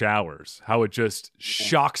cold showers, how it just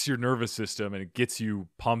shocks your nervous system and it gets you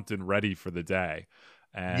pumped and ready for the day.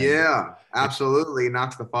 And yeah, absolutely. It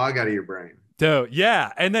knocks the fog out of your brain. so,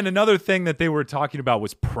 yeah. And then another thing that they were talking about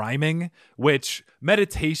was priming, which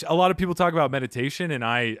meditation, a lot of people talk about meditation, and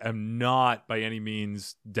I am not by any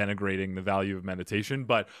means denigrating the value of meditation.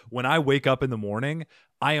 But when I wake up in the morning,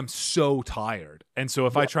 I am so tired. And so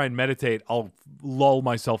if I try and meditate, I'll lull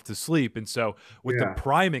myself to sleep. And so with the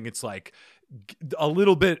priming, it's like a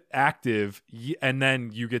little bit active, and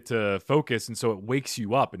then you get to focus, and so it wakes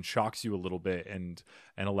you up and shocks you a little bit and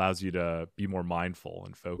allows you to be more mindful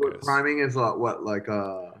and focus. What priming is what like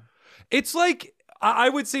it's like I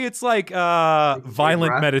would say it's like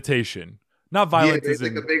violent meditation. Not violent, it's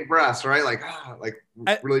like a big breath, right? Like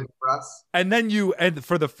really deep breaths. And then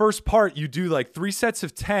for the first part, you do like 3 sets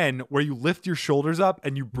of 10 where you lift your shoulders up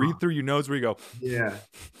and you breathe through your nose where you go. Yeah.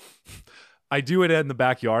 I do it in the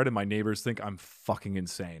backyard, and my neighbors think I'm fucking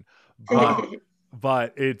insane.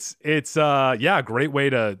 But it's a great way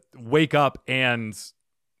to wake up and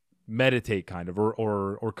meditate, kind of,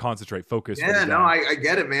 or concentrate, focus. Yeah, no, I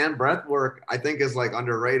get it, man. Breath work, I think, is like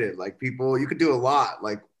underrated. Like people, you could do a lot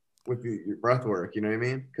like with your breath work. You know what I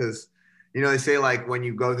mean? Because they say like when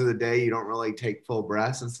you go through the day, you don't really take full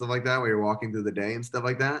breaths and stuff like that when you're walking through the day and stuff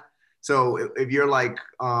like that. So if you're like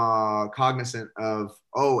cognizant of,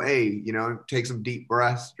 hey, take some deep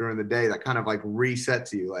breaths during the day, that kind of like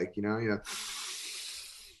resets you, like,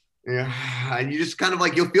 and you just kind of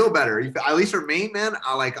like, you'll feel better. At least for me, man,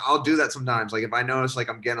 I'll do that sometimes. Like if I notice like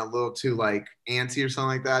I'm getting a little too like antsy or something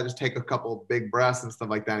like that, I just take a couple big breaths and stuff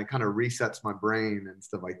like that. And it kind of resets my brain and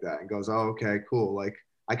stuff like that and goes, oh, okay, cool. Like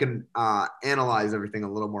I can analyze everything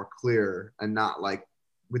a little more clear and not like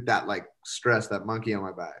with that like stress, that monkey on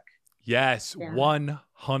my back. Yes,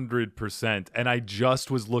 100%. And I just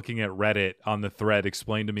was looking at Reddit on the thread,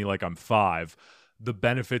 explain to me like I'm 5, the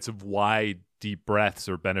benefits of why deep breaths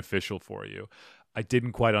are beneficial for you. I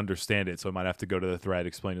didn't quite understand it, so I might have to go to the thread,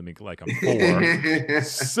 explain to me like I'm 4.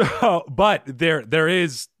 So, but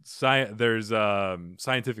there's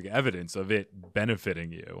scientific evidence of it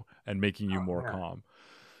benefiting you and making you more calm.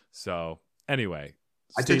 So anyway.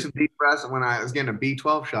 I took some deep breaths when I was getting a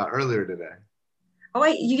B12 shot earlier today. Oh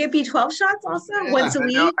wait, you get B12 shots also once a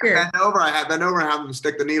week? I bent over and have them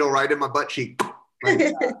stick the needle right in my butt cheek.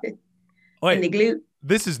 Like wait, in the glute.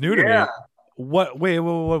 This is new to me. What? Wait,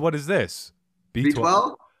 what is this?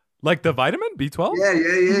 B12? Like the vitamin B12? Yeah.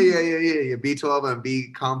 B12 and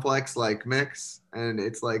B complex like mix, and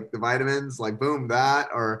it's like the vitamins, like boom, that.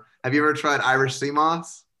 Or have you ever tried Irish sea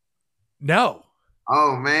moss? No.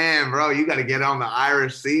 Oh man, bro, you got to get on the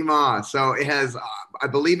Irish sea moss. So it has, I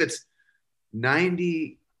believe it's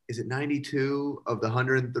 92 of the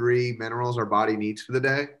 103 minerals our body needs for the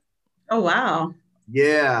day. Oh wow.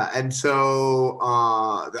 Yeah, and so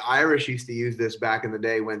the Irish used to use this back in the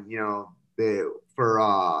day when they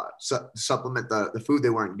supplement the food they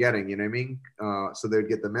weren't getting. You know what I mean? So they'd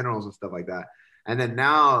get the minerals and stuff like that. And then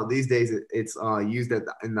now these days it's used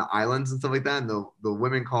in the islands and stuff like that. And the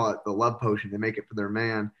women call it the love potion. They make it for their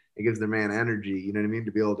man. It gives their man energy. You know what I mean?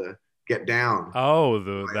 To be able to get down. Oh,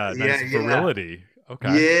 that nice virility.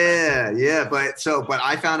 Okay. Yeah. But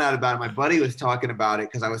I found out about it. My buddy was talking about it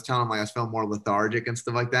because I was telling him like I was feeling more lethargic and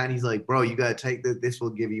stuff like that. And he's like, bro, you got to take this. This will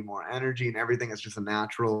give you more energy and everything. It's just a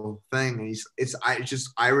natural thing. And it's just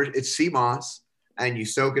Irish. It's sea moss, and you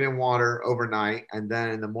soak it in water overnight, and then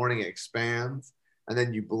in the morning it expands, and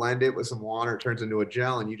then you blend it with some water. It turns into a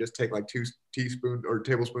gel, and you just take like 2 teaspoons or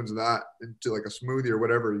tablespoons of that into like a smoothie or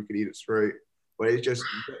whatever. You could eat it straight. But it just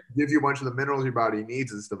gives you a bunch of the minerals your body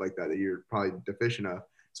needs and stuff like that you're probably deficient of.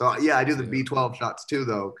 So yeah, I do the B12 shots too,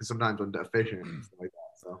 though, because sometimes I'm deficient and stuff like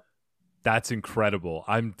that. So that's incredible.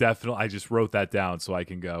 I just wrote that down so I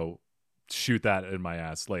can go shoot that in my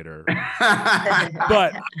ass later.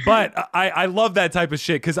 but I love that type of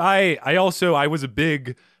shit because I was a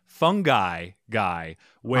big fungi guy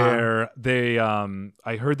where they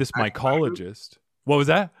I heard this mycologist. What was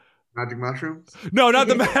that? Magic mushrooms? No, not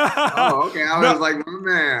the Oh, okay. I was like, my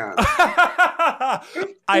man.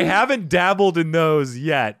 I haven't dabbled in those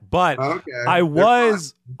yet, but I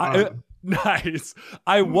was. Nice.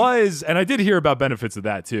 I was, and I did hear about benefits of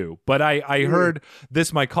that too. But I heard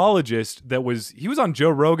this mycologist he was on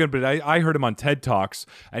Joe Rogan, but I heard him on TED Talks,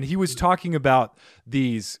 and he was talking about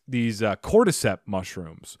these cordyceps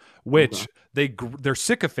mushrooms, which they're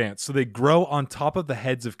sycophants, so they grow on top of the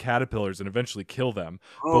heads of caterpillars and eventually kill them.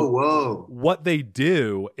 Whoa! What they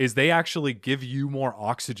do is they actually give you more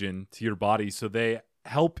oxygen to your body, so they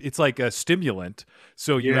help. It's like a stimulant,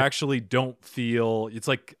 so you actually don't feel. It's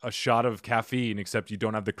like a shot of caffeine, except you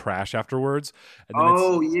don't have the crash afterwards. And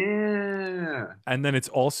then and then it's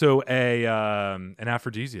also a an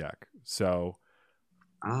aphrodisiac. So,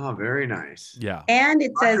 very nice. Yeah, and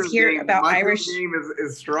it says here about Irish game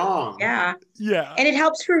is strong. Yeah, yeah, and it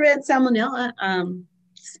helps prevent salmonella.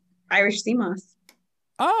 Irish sea moss.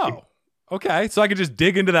 Oh, okay. So I could just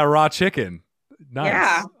dig into that raw chicken. Nice.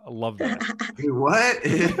 Yeah. I love that. What?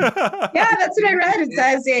 Yeah, that's what I read. It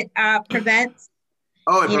says it prevents,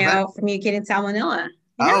 prevents? from you getting salmonella.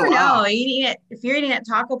 You never know. Eating it if you're eating at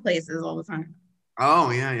taco places all the time.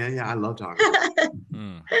 Oh yeah. I love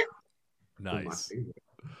tacos. Nice.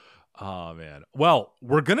 Oh, man. Well,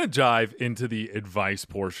 we're going to dive into the advice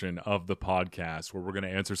portion of the podcast where we're going to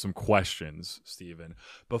answer some questions, Stephen.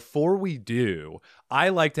 Before we do, I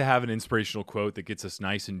like to have an inspirational quote that gets us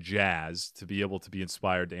nice and jazzed to be able to be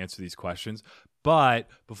inspired to answer these questions. But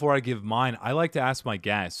before I give mine, I like to ask my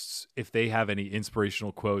guests if they have any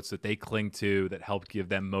inspirational quotes that they cling to that help give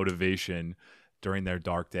them motivation during their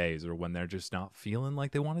dark days or when they're just not feeling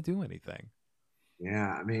like they want to do anything.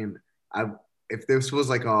 Yeah, I mean, if this was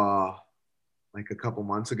like a couple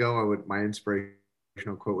months ago, my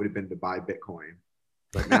inspirational quote would have been to buy Bitcoin.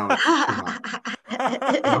 But now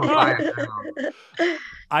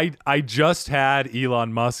I just had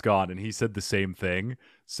Elon Musk on and he said the same thing.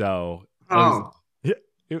 So I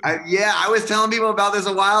was telling people about this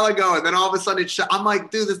a while ago, and then all of a sudden I'm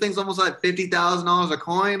like, dude, this thing's almost like $50,000 a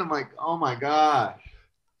coin. I'm like, oh my gosh.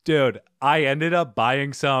 Dude, I ended up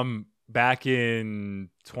buying some back in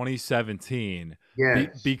 2017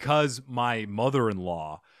 because my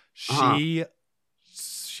mother-in-law, she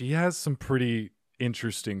has some pretty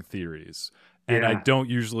interesting theories, and I don't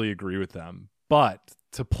usually agree with them. But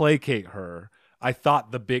to placate her, I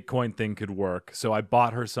thought the Bitcoin thing could work, so I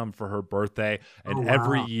bought her some for her birthday, and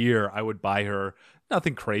every year I would buy her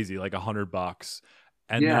nothing crazy, like $100.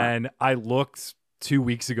 And then I looked 2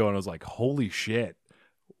 weeks ago and I was like, holy shit,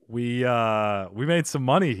 we made some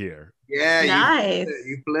money here. Yeah, nice.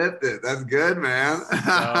 You flipped it. That's good, man.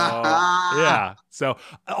 So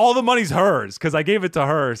all the money's hers because I gave it to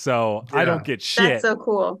her, so I don't get shit. That's so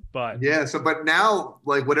cool. But but now,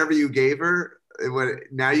 like, whatever you gave her,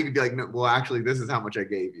 now you could be like, no, well, actually, this is how much I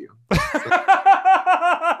gave you.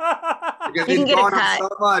 Because you it's gone up so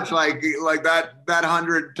much, like that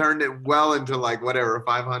 100 turned it well into like whatever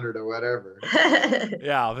 500 or whatever.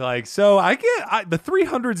 I'll be like, so the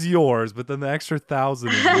 300's yours, but then the extra 1,000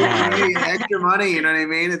 is mine. Extra money, you know what I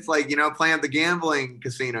mean? It's like, playing at the gambling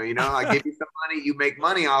casino. I give you some money, you make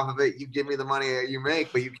money off of it. You give me the money that you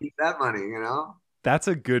make, but you keep that money. That's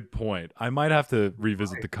a good point. I might have to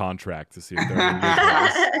revisit the contract to see if they're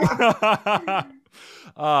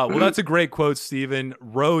well, that's a great quote, Stephen.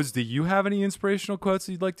 Rose, do you have any inspirational quotes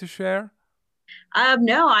you'd like to share?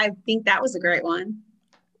 No, I think that was a great one.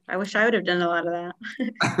 I wish I would have done a lot of that.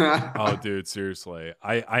 Oh, dude, seriously.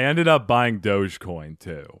 I ended up buying Dogecoin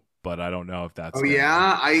too, but I don't know if that's. Oh,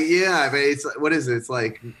 yeah? But it's, what is it?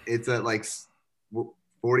 It's at like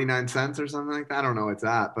 49 cents or something like that. I don't know what's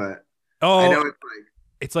at, but I know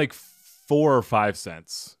it's like 4 or 5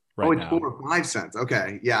 cents. Right it's 4 or 5 cents.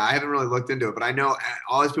 Okay. Yeah, I haven't really looked into it, but I know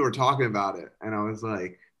all these people were talking about it. And I was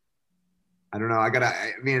like, I don't know. I gotta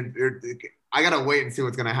wait and see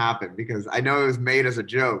what's gonna happen because I know it was made as a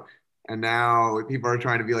joke. And now people are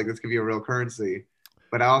trying to be like, this could be a real currency.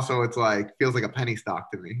 But also it's like, feels like a penny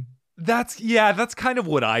stock to me. That's kind of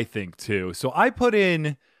what I think too. So I put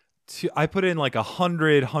in like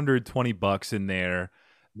 $120 in there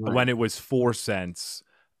when it was 4 cents.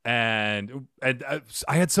 And I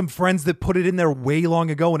had some friends that put it in there way long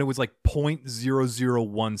ago and it was like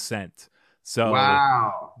 0.001 cent. So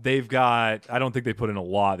they've got, I don't think they put in a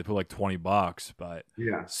lot. They put like $20, but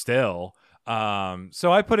still.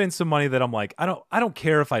 So I put in some money that I'm like, I don't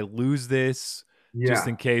care if I lose this just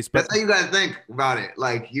in case. But that's how you got to think about it.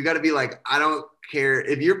 Like, you got to be like, I don't care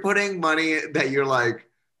if you're putting money that you're like,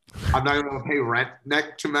 I'm not going to pay rent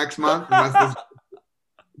next month.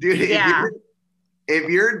 Dude, if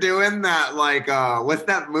you're doing that, like, what's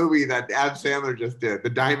that movie that Adam Sandler just did? The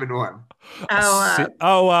Diamond one. Fuck.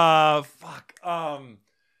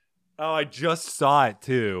 I just saw it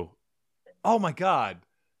too. Oh my God.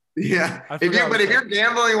 Yeah. If you're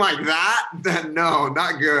gambling like that, then no,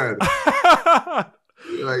 not good.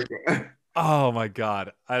 Oh my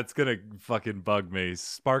God. It's gonna fucking bug me.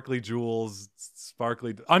 Sparkly jewels,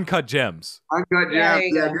 uncut gems. Uncut gems. Yeah,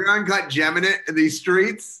 if you're uncut gemming it in these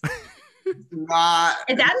streets. And that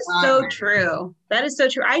is so true. That is so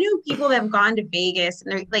true. I know people that have gone to Vegas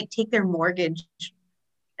and they like take their mortgage.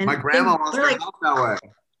 And my grandma lost her house that way.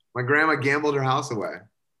 My grandma gambled her house away.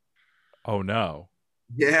 Oh no.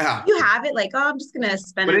 Yeah. You have it like, oh, I'm just gonna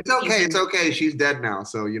spend But it. it's okay. It's okay. She's dead now.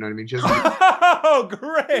 So, you know what I mean? She doesn't Oh,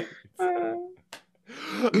 great.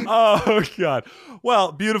 Oh God.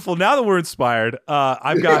 Well, beautiful. Now that we're inspired,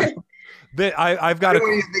 I've got I've got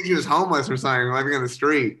Everyone used to think she was homeless or something, living on the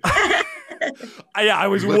street. yeah, I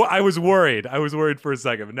was worried. I was worried for a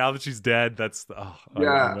second, but now that she's dead, that's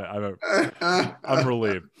I'm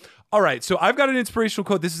relieved. All right, so I've got an inspirational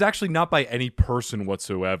quote. This is actually not by any person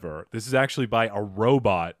whatsoever. This is actually by a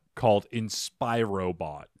robot called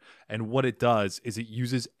InspiRobot. And what it does is it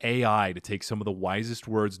uses AI to take some of the wisest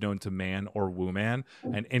words known to man or woman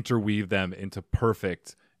and interweave them into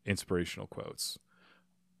perfect inspirational quotes.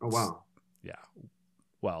 Oh, wow. Yeah.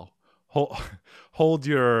 Well, hold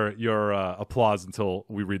your applause until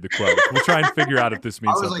we read the quote. We'll try and figure out if this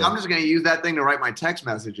means I was something. like, I'm just going to use that thing to write my text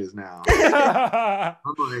messages now.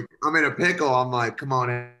 I'm in a pickle. I'm like, come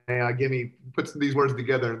on, AI, put these words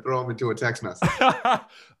together and throw them into a text message.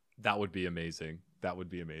 That would be amazing. That would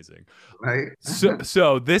be amazing. Right?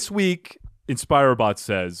 So this week, InspireBot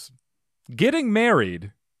says, getting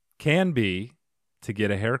married can be to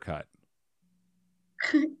get a haircut.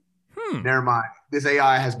 Never mind. This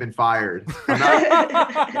AI has been fired.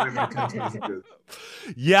 I'm not text messages.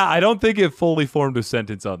 Yeah, I don't think it fully formed a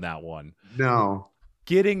sentence on that one. No.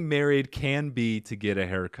 Getting married can be to get a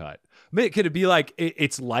haircut. Could it be like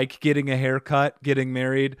it's like getting a haircut, getting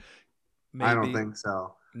married? Maybe. I don't think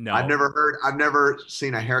so. No. I've never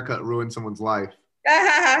seen a haircut ruin someone's life.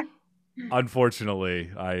 Unfortunately,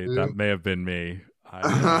 that may have been me.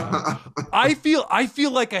 I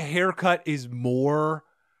feel like a haircut is more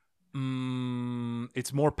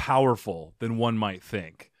it's more powerful than one might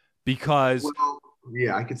think because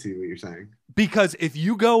yeah, I can see what you're saying. Because if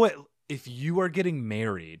you are getting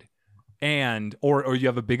married and or you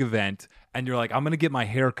have a big event and you're like, I'm gonna get my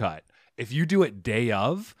haircut, if you do it day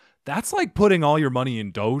of, that's like putting all your money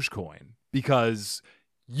in Dogecoin because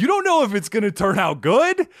you don't know if it's going to turn out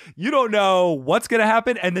good. You don't know what's going to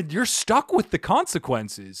happen. And then you're stuck with the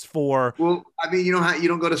consequences for. Well, I mean, you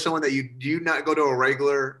don't go to someone do you not go to a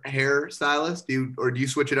regular hair stylist? Do you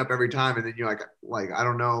switch it up every time? And then you're like, I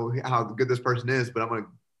don't know how good this person is, but I'm going to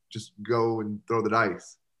just go and throw the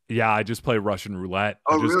dice. Yeah. I just play Russian roulette.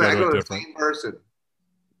 Oh, really? I go to the same person.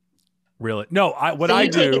 Really? No, so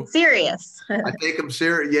you take it serious. I take them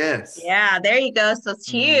serious. Yes. Yeah, there you go. So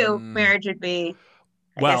to you, marriage would be,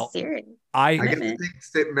 I guess, serious. I guess I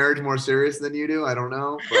take marriage more serious than you do. I don't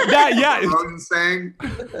know. But Rogan's saying.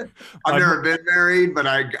 I've never been married, but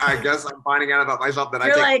I guess I'm finding out about myself that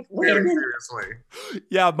I take very seriously.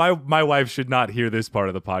 Yeah, my wife should not hear this part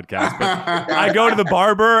of the podcast. But I go to the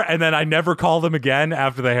barber and then I never call them again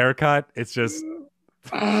after the haircut. It's just.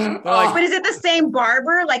 But is it the same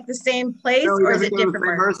barber, like the same place, or is it different? The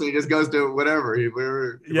same person. He just goes to wherever he's at,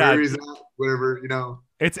 whatever,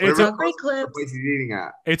 It's a great clip. Place he's eating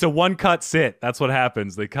at. It's a one cut sit. That's what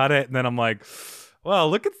happens. They cut it, and then I'm like, well,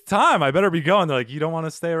 look at the time. I better be going. They're like, you don't want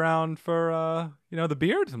to stay around for the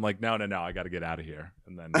beard? I'm like, no, I got to get out of here,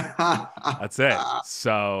 and then that's it.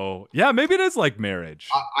 So yeah, maybe it is like marriage.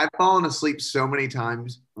 I've fallen asleep so many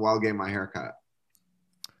times while getting my haircut.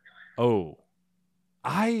 Oh.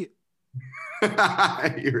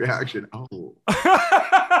 Your reaction. Oh.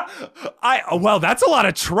 Well, that's a lot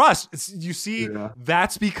of trust. You see,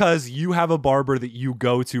 That's because you have a barber that you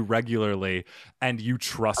go to regularly and you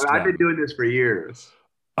trust them. I've been doing this for years.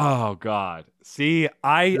 Oh God. See,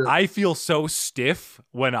 I feel so stiff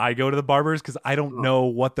when I go to the barbers because I don't know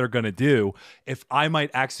what they're gonna do. If I might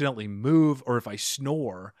accidentally move or if I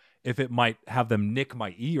snore, if it might have them nick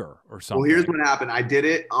my ear or something. Well, here's what happened. I did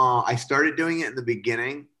it. I started doing it in the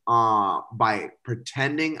beginning by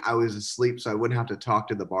pretending I was asleep so I wouldn't have to talk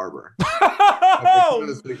to the barber.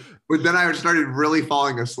 But then I started really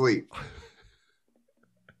falling asleep.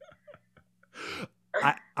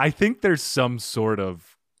 I think there's some sort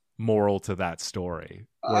of moral to that story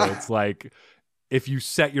where it's like, if you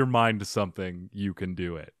set your mind to something, you can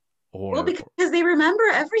do it. Because they remember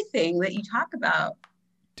everything that you talk about.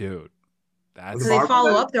 Dude, so they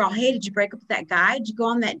follow up. They're all, hey, did you break up with that guy? Did you go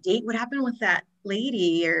on that date? What happened with that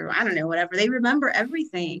lady? Or I don't know, whatever. They remember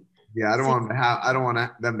everything. Yeah, I don't want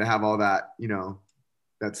them to have all that,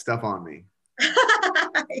 that stuff on me.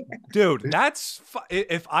 Dude, that's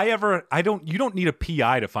if I ever you don't need a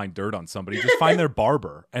PI to find dirt on somebody. Just find their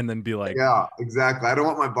barber and then be like, yeah, exactly. I don't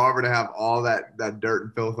want my barber to have all that dirt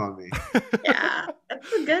and filth on me. Yeah,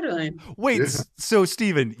 that's a good one. Wait, so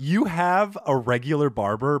Steven, you have a regular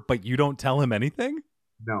barber, but you don't tell him anything?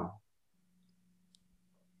 No.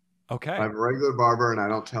 Okay. I have a regular barber and I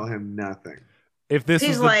don't tell him nothing. If this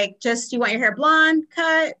He's was like, just you want your hair blonde,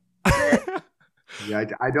 cut. Yeah,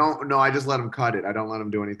 I don't know. I just let him cut it. I don't let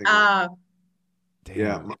him do anything. Damn.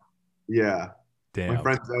 Yeah, yeah. Damn. My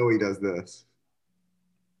friend Zoe does this.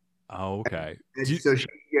 Oh, okay. And so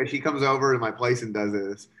she comes over to my place and does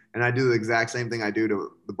this, and I do the exact same thing I do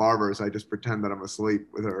to the barbers. I just pretend that I'm asleep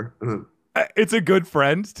with her. It's a good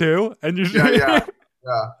friend too, and you're yeah.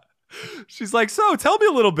 She's like, so tell me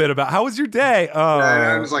a little bit about how was your day? Oh,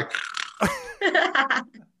 yeah, I'm just like.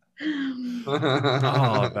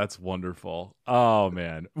 Oh, that's wonderful. Oh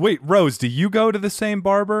man. Wait, Rose, do you go to the same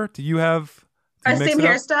barber? Do you have Our same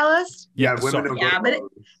hairstylist? Yeah, women don't go.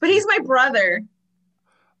 But he's my brother.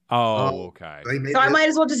 Oh, okay. So I might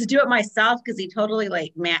as well just do it myself because he totally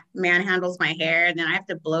like manhandles my hair, and then I have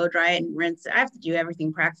to blow dry it and rinse it. I have to do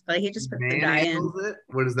everything practically. He just puts the dye in.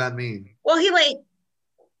 What does that mean? Well, he like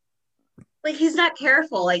he's not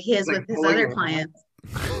careful like he is with his other clients.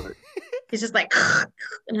 He's just like,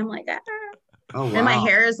 and I'm like, ah. Oh, wow. And my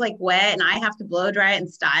hair is like wet, and I have to blow dry it and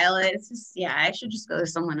style it. It's just, I should just go to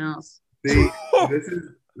someone else. See, this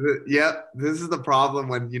is the problem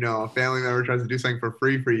when a family member tries to do something for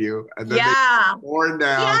free for you, and then they torn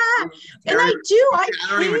down. Yeah, and I do. I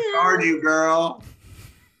don't even charge you, girl.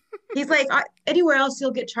 He's like, anywhere else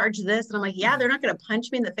you'll get charged this, and I'm like, yeah, they're not gonna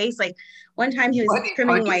punch me in the face. Like one time he was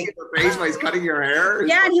trimming my face while he's cutting your hair.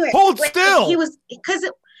 Yeah, and he went, hold still. He was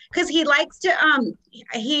because he likes to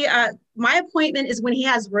my appointment is when he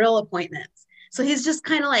has real appointments, so he's just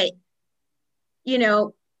kind of like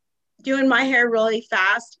doing my hair really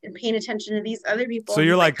fast and paying attention to these other people. So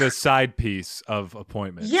you're like the side piece of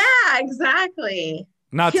appointments. Yeah, exactly.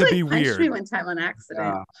 Not to be weird. He punched me one time on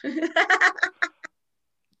accident.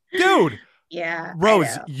 Dude. Yeah.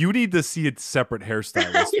 Rose, you need to see a separate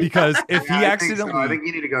hairstylist because if he accidentally, I think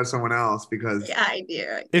you need to go to someone else because I do.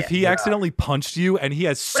 If he accidentally punched you and he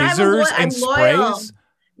has scissors and sprays.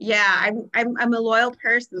 Yeah, I'm a loyal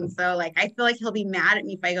person, so like I feel like he'll be mad at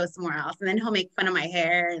me if I go somewhere else, and then he'll make fun of my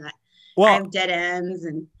hair and I have dead ends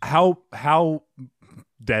and how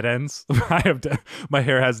dead ends. My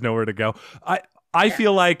hair has nowhere to go. I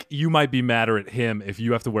feel like you might be madder at him if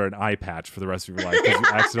you have to wear an eye patch for the rest of your life because you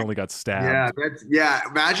accidentally got stabbed.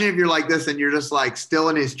 Imagine if you're like this and you're just like still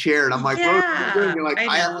in his chair, and I'm like, what are you doing? You're like,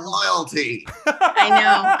 I have loyalty. I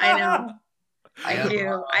know. I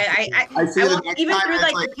do. I see even through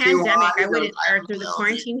like the pandemic, I wouldn't, or through the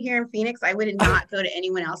quarantine here in Phoenix, I would not go to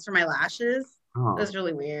anyone else for my lashes. It was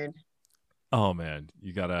really weird. Oh man,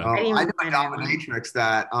 you gotta. I know a dominatrix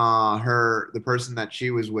that the person that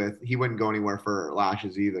she was with, he wouldn't go anywhere for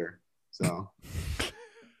lashes either. So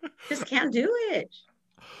just can't do it.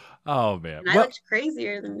 Oh man, and I looked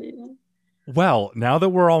crazier than me. Well, now that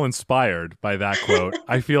we're all inspired by that quote,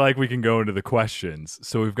 I feel like we can go into the questions.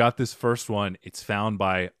 So we've got this first one. It's found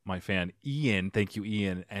by my fan, Ian. Thank you,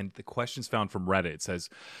 Ian. And the question's found from Reddit. It says,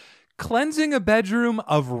 cleansing a bedroom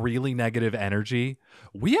of really negative energy.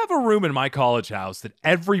 We have a room in my college house that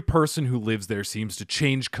every person who lives there seems to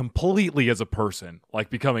change completely as a person, like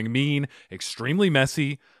becoming mean, extremely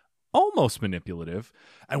messy, almost manipulative.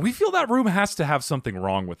 And we feel that room has to have something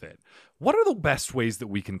wrong with it. What are the best ways that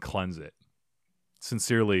we can cleanse it?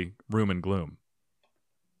 Sincerely, Room and Gloom.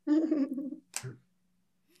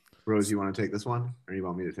 Rose, you want to take this one, or you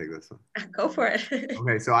want me to take this one? Go for it.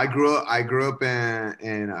 Okay, so I grew up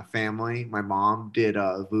in a family. My mom did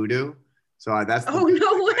voodoo, so that's. Oh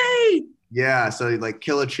no way! Yeah, so like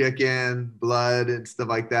kill a chicken, blood and stuff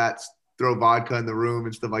like that. Throw vodka in the room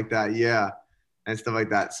and stuff like that. Yeah, and stuff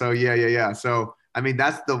like that. So yeah. So I mean,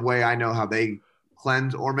 that's the way I know how they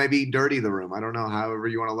cleanse or maybe dirty the room. I don't know. However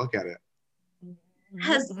you want to look at it.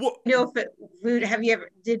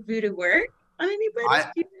 Did voodoo work on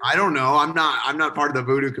anybody? I don't know. I'm not part of the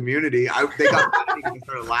voodoo community. They got mad and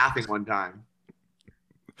started laughing one time.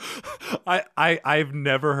 I've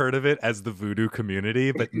never heard of it as the voodoo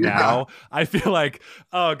community, but now I feel like,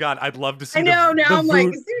 oh God, I'd love to see. I know now I'm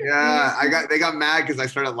like, they got mad because I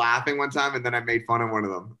started laughing one time and then I made fun of one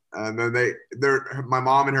of them. And then my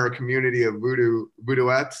mom and her community of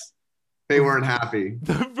voodooettes. They weren't happy.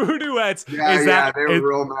 The voodooettes. Yeah, they were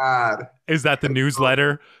real mad. Is that the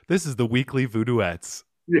newsletter? This is the weekly voodooettes.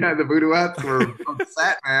 Yeah, the voodooettes were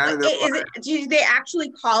upset, man. Do they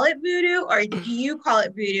actually call it voodoo, or do you call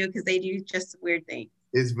it voodoo because they do just weird things?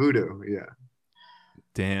 It's voodoo, yeah.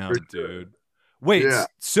 Damn, dude. Wait,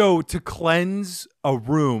 so to cleanse a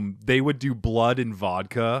room, they would do blood and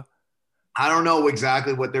vodka? I don't know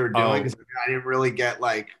exactly what they were doing because I didn't really get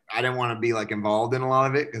I didn't want to be involved in a lot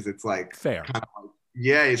of it because it's fair. Kind of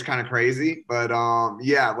it's kind of crazy. But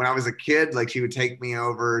when I was a kid, she would take me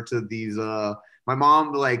over to these my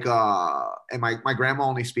mom like and my grandma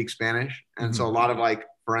only speaks Spanish, and so a lot of like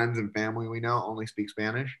friends and family we know only speak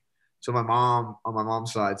Spanish. So my mom on my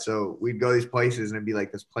mom's side, so we'd go to these places and it'd be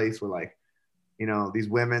like this place where like, you know, these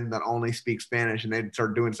women that only speak Spanish and they'd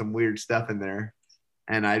start doing some weird stuff in there.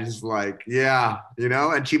 And I just like, yeah, you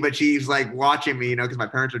know, and she's like watching me, you know, because my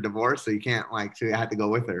parents are divorced, so you can't like, so I had to go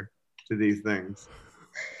with her to these things.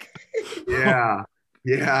 Yeah,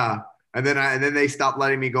 yeah. And then they stopped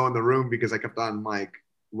letting me go in the room because I kept on like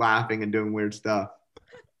laughing and doing weird stuff.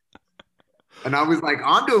 And I was like,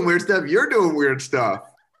 I'm doing weird stuff. You're doing weird stuff.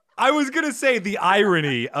 I was going to say the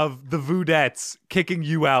irony of the Voodettes kicking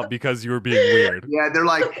you out because you were being weird. Yeah, they're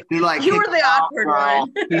like You were the awkward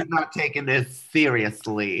one. He's not taking this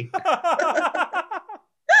seriously.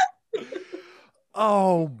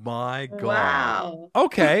 Oh my God. Wow.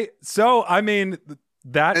 Okay. So, I mean,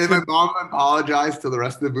 that. And my mom apologized to the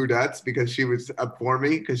rest of the Voodettes because she was up for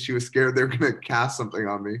me because she was scared they were going to cast something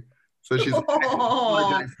on me. So she's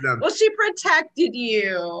apologized to them. Well, she protected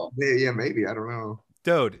you. Yeah, maybe. I don't know.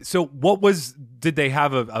 Dude, so did they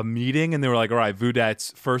have a meeting and they were like, all right,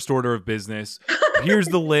 Voodettes, first order of business, here's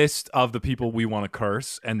the list of the people we want to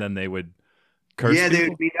curse, and then they would curse Yeah, people? they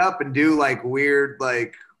would meet up and do like weird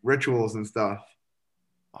like rituals and stuff.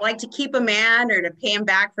 Like to keep a man or to pay him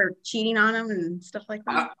back for cheating on him and stuff like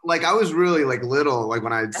that? I was really like little, like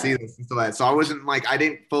when I'd see this and stuff like that. So I wasn't like, I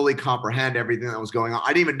didn't fully comprehend everything that was going on.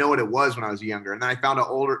 I didn't even know what it was when I was younger. And then I found out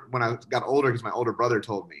when I got older because my older brother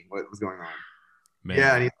told me what was going on. Man.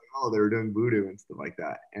 Yeah, and he's like, oh, they were doing voodoo and stuff like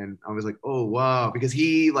that. And I was like, oh, wow. Because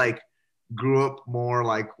he like grew up more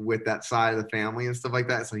like with that side of the family and stuff like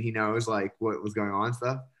that. So he knows like what was going on and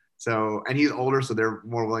stuff. So, and he's older, so they're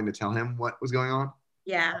more willing to tell him what was going on.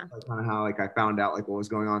 Yeah. That's kind of how like I found out like what was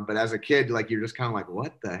going on. But as a kid, like you're just kind of like,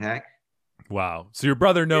 what the heck? Wow. So your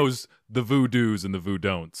brother knows the voodoos and the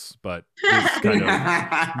voodon'ts, but he's kind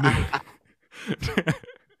of...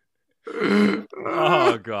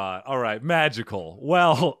 Oh God. All right. Magical.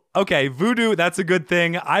 Well, okay. Voodoo, that's a good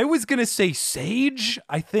thing. I was going to say sage.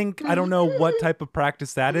 I don't know what type of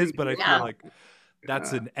practice that is, but I feel like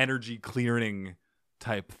that's an energy clearing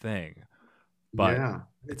type thing. But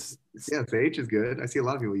sage is good. I see a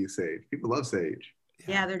lot of people use sage. People love sage.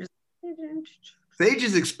 Yeah, they're just sage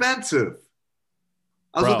is expensive.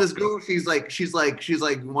 I was with this girl. She's like, you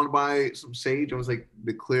want to buy some sage? I was like,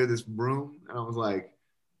 to clear this room, and I was like,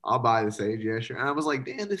 I'll buy the sage. Yeah, sure. And I was like,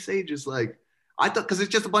 damn, this sage is like, I thought, because it's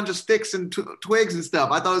just a bunch of sticks and twigs and stuff.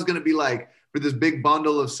 I thought it was going to be like, for this big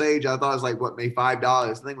bundle of sage, I thought it was like, what, maybe $5.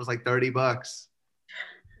 I think it was like $30.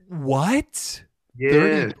 What? Yeah.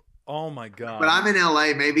 30? Oh my God. But I'm in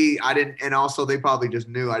LA. Maybe I didn't, and also they probably just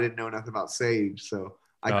knew I didn't know nothing about sage. So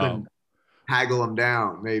I couldn't haggle them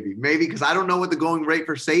down. Maybe because I don't know what the going rate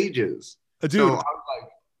for sage is. Dude, so I was like,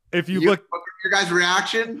 if you look, your guys'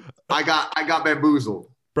 reaction, I got bamboozled.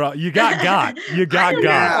 Bro, you got. You got.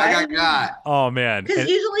 Yeah, I got. Oh man. Because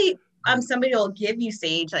usually somebody will give you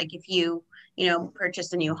sage, like if you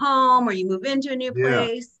purchase a new home or you move into a new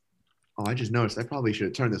place. Oh, I just noticed I probably should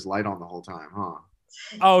have turned this light on the whole time, huh?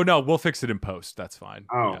 Oh no, we'll fix it in post. That's fine.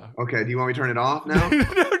 Oh, yeah. Okay. Do you want me to turn it off now?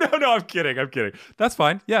 No, I'm kidding. That's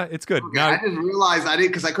fine. Yeah, it's good. Okay, I just realized I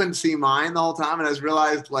didn't because I couldn't see mine the whole time, and I just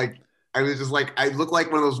realized like I was just like I look like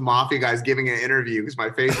one of those mafia guys giving an interview because my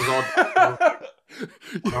face was all.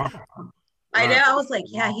 I know. I was like,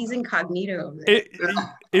 yeah, he's incognito over there.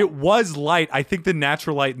 It was light. I think the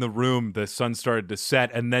natural light in the room, the sun started to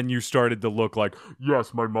set, and then you started to look like,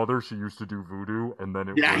 yes, my mother, she used to do voodoo, and then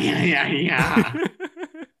it yeah.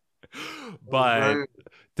 But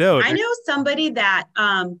dude, I know somebody that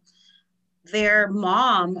their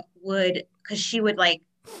mom would, because she would like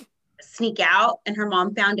sneak out, and her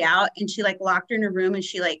mom found out, and she like locked her in her room, and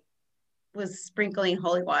she like was sprinkling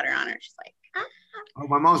holy water on her. She's like, oh,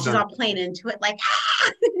 my mom's all playing into it like.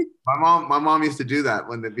 My mom used to do that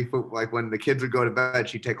when the kids would go to bed,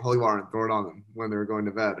 she'd take holy water and throw it on them when they were going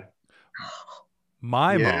to bed.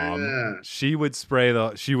 My mom, she would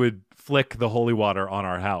flick the holy water on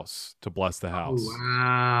our house to bless the house. Oh,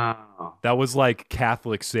 wow. That was like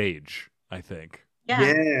Catholic sage, I think.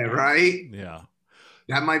 Yeah, right? Yeah.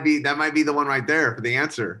 That might be the one right there for the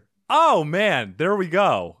answer. Oh man, there we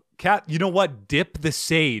go. You know what? Dip the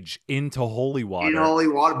sage into holy water. In holy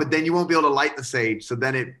water, but then you won't be able to light the sage. So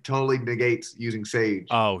then it totally negates using sage.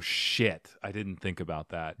 Oh, shit. I didn't think about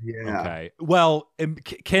that. Yeah. Okay. Well,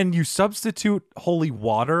 can you substitute holy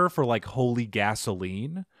water for like holy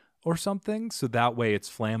gasoline or something? So that way it's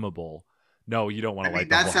flammable No, you don't want to light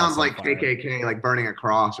the that whole sounds house on like fire. KKK, like burning a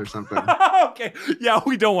cross or something. Okay. Yeah,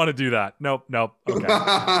 we don't want to do that. Nope. Okay.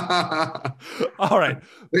 All right.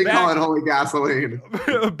 They call it holy gasoline.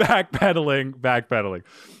 Backpedaling.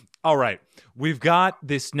 All right. We've got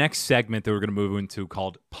this next segment that we're going to move into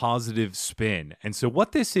called Positive Spin. And so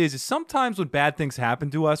what this is sometimes when bad things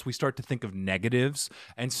happen to us, we start to think of negatives.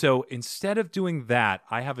 And so instead of doing that,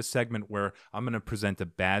 I have a segment where I'm going to present a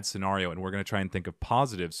bad scenario and we're going to try and think of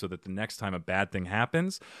positives so that the next time a bad thing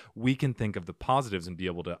happens, we can think of the positives and be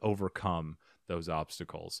able to overcome those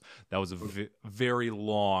obstacles. That was a very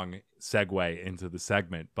long segue into the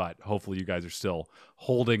segment, but hopefully you guys are still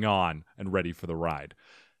holding on and ready for the ride.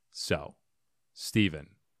 So, Steven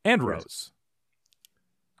and Rose,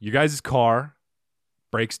 you guys' car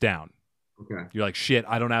breaks down. Okay. You're like, shit,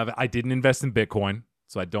 I didn't invest in Bitcoin,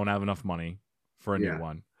 so I don't have enough money for a new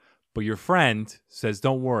one. But your friend says,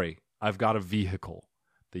 don't worry, I've got a vehicle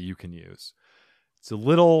that you can use. It's a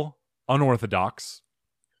little unorthodox.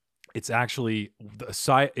 It's actually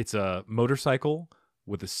it's a motorcycle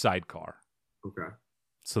with a sidecar. Okay.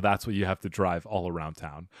 So that's what you have to drive all around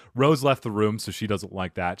town. Rose left the room, so she doesn't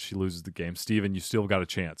like that. She loses the game. Steven, you still got a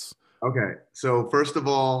chance. Okay. So first of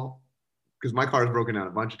all, because my car is broken down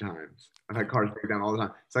a bunch of times. I've had cars break down all the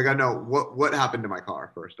time. So I got to know what happened to my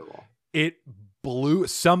car, first of all. It blew.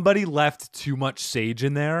 Somebody left too much sage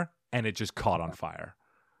in there, and it just caught on fire.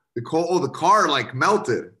 The car like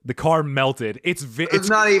melted. The car melted. It's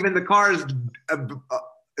not even, the car is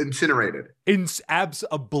incinerated.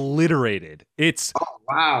 Obliterated. It's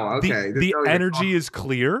wow. Okay. The energy is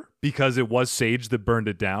clear because it was sage that burned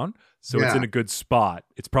it down. So it's in a good spot.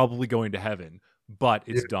 It's probably going to heaven, but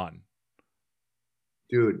it's done.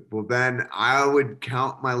 Dude, well then I would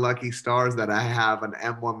count my lucky stars that I have an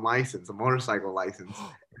M1 license, a motorcycle license.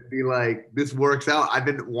 Be like, this works out. I've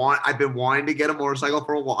been wanting to get a motorcycle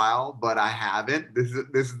for a while, but I haven't. This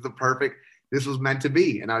is the perfect. This was meant to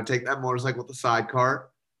be, and I would take that motorcycle with the sidecar,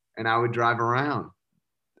 and I would drive around.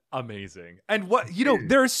 Amazing. And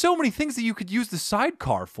there are so many things that you could use the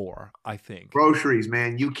sidecar for. I think groceries,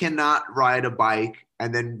 man. You cannot ride a bike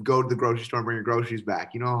and then go to the grocery store and bring your groceries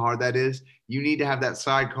back. You know how hard that is. You need to have that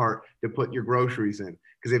sidecar to put your groceries in.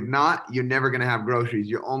 Because if not, you're never going to have groceries.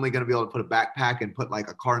 You're only going to be able to put a backpack and put like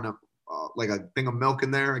a carton of, like a thing of milk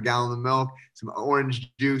in there, a gallon of milk, some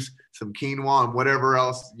orange juice, some quinoa, and whatever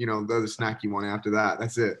else, the other snack you want after that.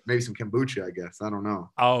 That's it. Maybe some kombucha, I guess. I don't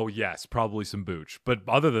know. Oh, yes. Probably some booch. But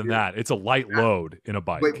other than that, it's a light load in a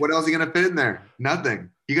bike. Wait, what else are you going to fit in there?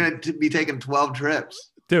 Nothing. You're going to be taking 12 trips.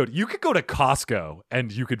 Dude, you could go to Costco and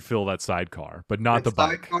you could fill that sidecar, but not the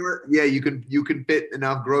bike. Yeah, you can fit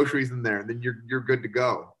enough groceries in there, and then you're good to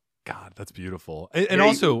go. God, that's beautiful. And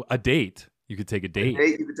also a date. You could take a date.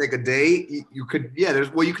 You could take a date. You could,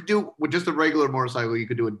 you could do with just a regular motorcycle. You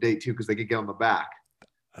could do a date too, because they could get on the back.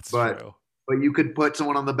 That's true. But you could put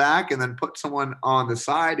someone on the back and then put someone on the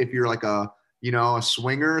side if you're like a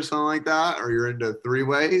swinger or something like that, or you're into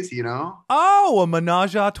three-ways, Oh, a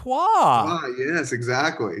menage a trois. Ah, yes,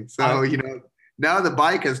 exactly. So, now the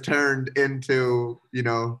bike has turned into,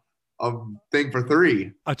 a thing for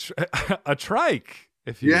three. A trike,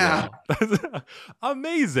 if you will.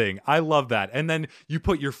 Amazing. I love that. And then you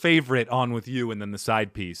put your favorite on with you, and then the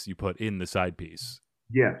side piece you put in the side piece.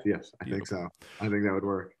 Yes, I think so. I think that would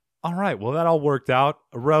work. All right. Well, that all worked out.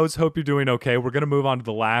 Rose, hope you're doing okay. We're going to move on to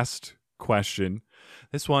the last question.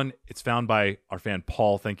 This one, it's found by our fan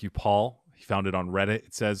Paul. Thank you, Paul. He found it on Reddit.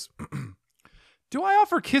 It says, do I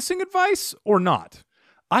offer kissing advice or not?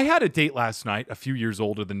 I had a date last night, a few years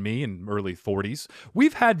older than me, in early 40s.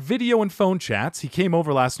 We've had video and phone chats. He came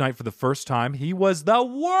over last night for the first time. He was the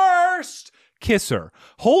worst kisser,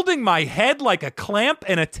 holding my head like a clamp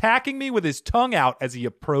and attacking me with his tongue out as he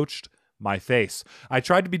approached my face. I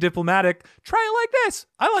tried to be diplomatic. Try it like this.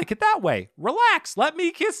 I like it that way. Relax. Let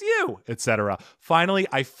me kiss you, etc. Finally,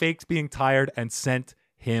 I faked being tired and sent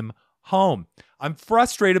him home. I'm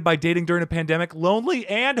frustrated by dating during a pandemic, lonely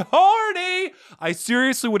and horny. I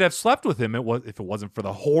seriously would have slept with him if it wasn't for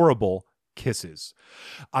the horrible kisses.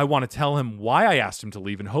 I want to tell him why I asked him to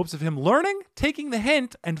leave in hopes of him learning, taking the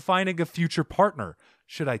hint, and finding a future partner.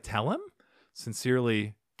 Should I tell him?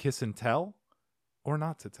 Sincerely, kiss and tell, or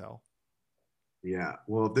not to tell? Yeah.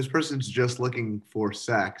 Well, if this person's just looking for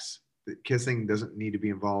sex, kissing doesn't need to be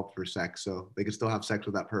involved for sex, so they can still have sex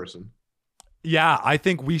with that person. Yeah, I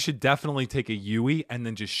think we should definitely take a Yui and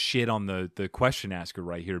then just shit on the question asker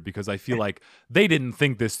right here, because I feel like they didn't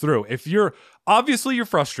think this through. If you're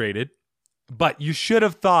frustrated, but you should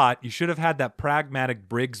have had that pragmatic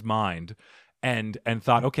Briggs mind and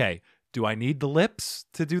thought, okay, do I need the lips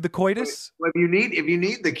to do the coitus? Well, if you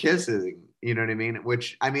need the kissing, you know what I mean?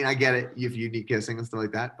 Which, I mean, I get it if you need kissing and stuff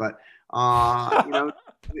like that, but you know,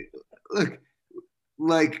 look,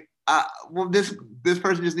 like well, this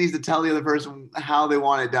person just needs to tell the other person how they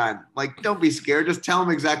want it done. Like, don't be scared. Just tell them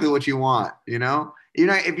exactly what you want. You know,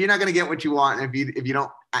 if you're not gonna get what you want, if you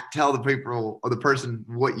don't tell the people or the person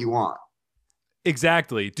what you want.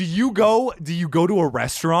 Exactly. Do you go to a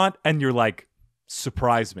restaurant and you're like,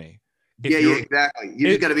 surprise me? Yeah, exactly. You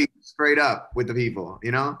just got to be straight up with the people,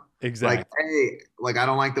 you know? Exactly. Like, hey, like, I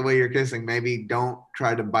don't like the way you're kissing. Maybe don't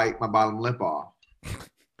try to bite my bottom lip off.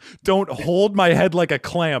 Don't hold my head like a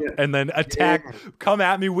clamp and then attack. Yeah. Come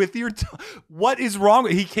at me with your what is wrong?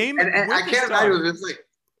 He came and I can't imagine. It was just like,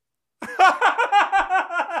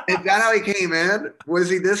 is that how he came in? Was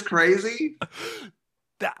he this crazy?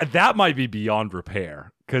 That might be beyond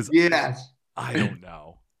repair. Because yes, I don't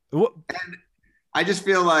know. And I just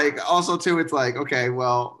feel like also too, it's like, okay,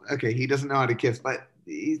 he doesn't know how to kiss, but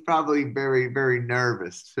he's probably very, very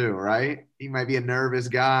nervous too, right? He might be a nervous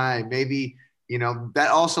guy. Maybe, you know,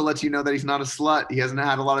 that also lets you know that he's not a slut. He hasn't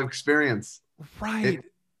had a lot of experience. Right.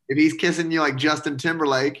 If he's kissing you like Justin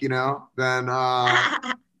Timberlake, you know, then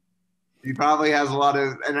he probably has a lot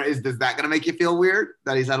of, and is that going to make you feel weird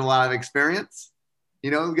that he's had a lot of experience? You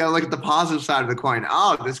know, you got to look at the positive side of the coin.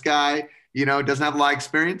 Oh, this guy, you know, doesn't have a lot of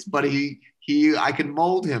experience, but I can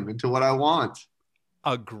mold him into what I want.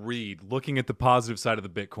 Agreed. Looking at the positive side of the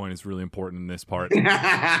Bitcoin is really important in this part.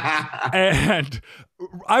 And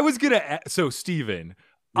I was going to, so Steven,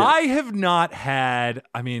 yeah. I have not had,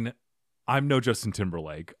 I mean, I'm no Justin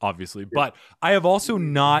Timberlake, obviously, but I have also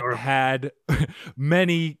not had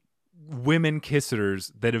many women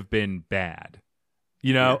kissers that have been bad.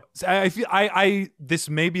 You know, I feel this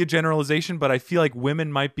may be a generalization, but I feel like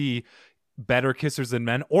women might be better kissers than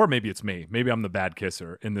men, or maybe it's me. Maybe I'm the bad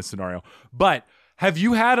kisser in this scenario. But have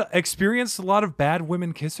you experienced a lot of bad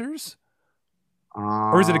women kissers?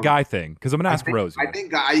 Or is it a guy thing? Because I'm going to ask Rose. I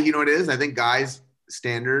think you know what it is? I think guys'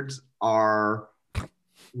 standards are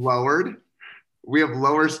lowered. We have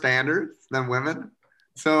lower standards than women.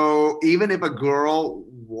 So even if a girl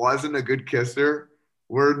wasn't a good kisser,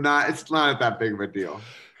 it's not that big of a deal.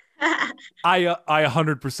 I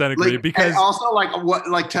 100% agree, like, because also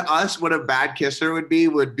like to us, what a bad kisser would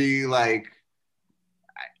be like,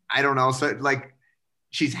 I don't know. So like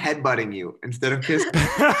she's headbutting you instead of kissing.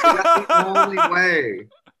 That's the only way.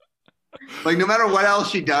 Like no matter what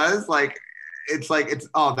else she does, like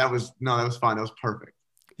that was fun. That was perfect.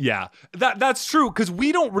 Yeah, that's true, because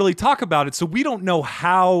we don't really talk about it, so we don't know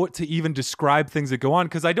how to even describe things that go on,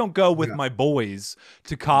 because I don't go with my boys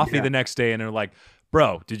to coffee the next day and they're like,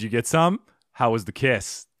 bro, did you get some? How was the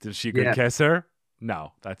kiss? Did she a good kisser?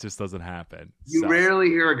 No, that just doesn't happen. You rarely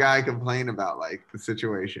hear a guy complain about like the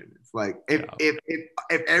situation. It's like if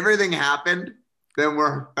everything happened, then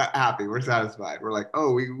we're happy, we're satisfied. We're like,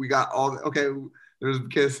 oh, we got all there's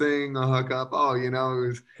kissing, a hookup. Oh, you know,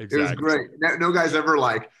 it was great. No guy's ever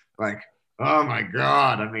like, oh my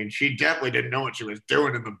God. I mean, she definitely didn't know what she was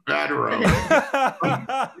doing in the bedroom.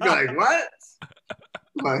 You're like, what?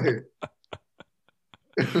 Like,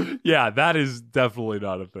 yeah, that is definitely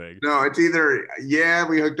not a thing. No, it's either,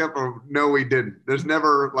 we hooked up, or no, we didn't. There's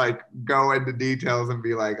never like go into details and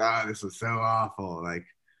be like, this is so awful. Like,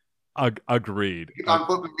 agreed. Keep on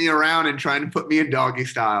flipping me around and trying to put me in doggy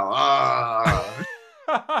style.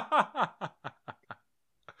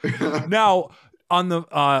 Now, on the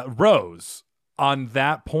Rose, on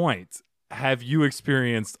that point, have you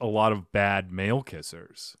experienced a lot of bad male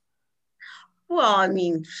kissers? Well, I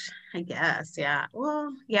mean, I guess, yeah.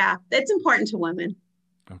 Well, yeah, it's important to women.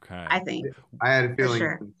 Okay. I think. I had a feeling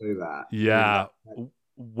you could say that. Yeah.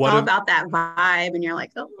 All about that vibe, and you're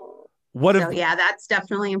like, oh. That's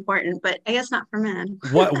definitely important, but I guess not for men.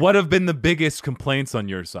 What have been the biggest complaints on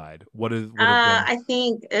your side? What have been? I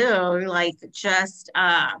think, just.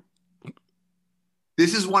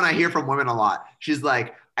 This is one I hear from women a lot. She's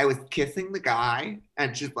like, I was kissing the guy,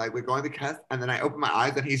 and she's like, we're going to kiss, and then I open my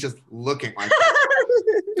eyes, and he's just looking like,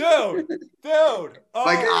 dude,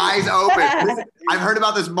 like eyes open. I've heard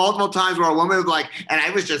about this multiple times where a woman was like, and I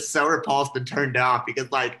was just so repulsed and turned off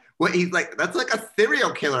because like, what he's like, that's like a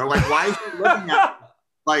serial killer. Like, why is he looking at me?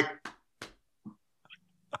 Like,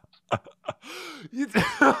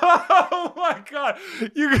 oh my God,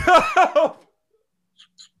 you go.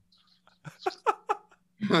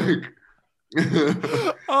 Like,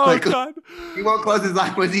 oh God, he won't close his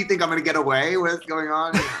eyes. What does he think? I'm gonna get away? What's going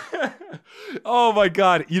on? Oh my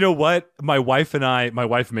God, you know what? My wife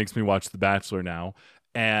makes me watch The Bachelor now,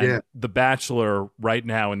 And The Bachelor right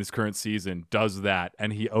now in this current season does that,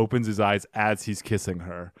 and he opens his eyes as he's kissing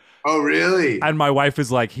her. Oh, really? And my wife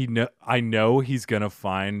is like, I know he's gonna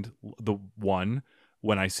find the one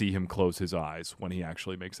when I see him close his eyes when he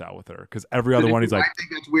actually makes out with her, because every other one he's like, I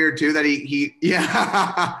think that's weird too. That he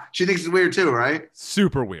yeah, she thinks it's weird too, right?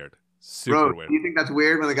 Super weird. Bro, do you think that's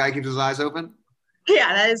weird when the guy keeps his eyes open?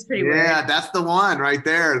 Yeah, that is pretty weird. Yeah, that's the one right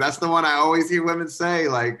there. That's the one I always hear women say.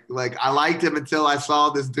 Like I liked him until I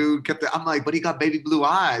saw this dude I'm like, but he got baby blue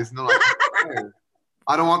eyes. And they're like, oh,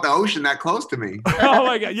 I don't want the ocean that close to me. Oh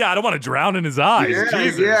my God. Yeah, I don't want to drown in his eyes.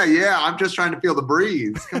 Yeah. I'm just trying to feel the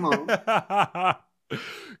breeze. Come on.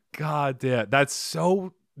 God damn. That's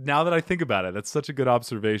so, now that I think about it, that's such a good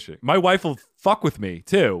observation. My wife will fuck with me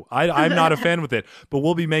too. I'm not a fan with it, but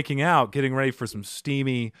we'll be making out, getting ready for some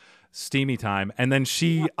steamy time, and then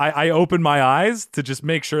I open my eyes to just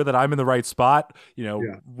make sure that I'm in the right spot,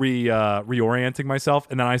 reorienting myself,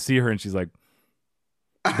 and then I see her and she's like,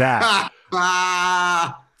 that.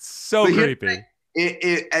 So creepy.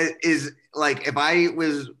 It is like, if I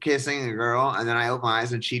was kissing a girl and then I open my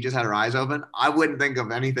eyes and she just had her eyes open, I wouldn't think of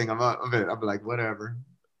anything of it. I'd be like, whatever.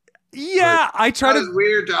 Yeah, I try to.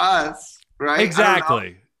 Weird to us, right?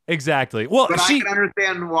 Exactly. Well, but I can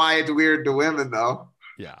understand why it's weird to women, though.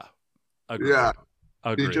 Yeah. Agreed. Yeah.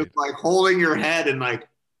 Agreed. You're just like holding your head and like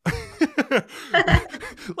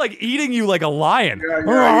like eating you like a lion.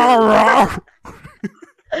 Yeah.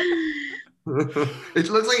 It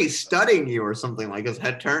looks like he's studying you or something, like his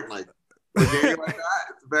head turned like that.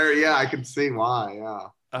 It's very, I can see why. Yeah.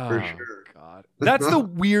 For sure. God. That's the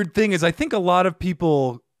weird thing, is I think a lot of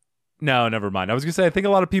people, no, never mind. I was gonna say, I think a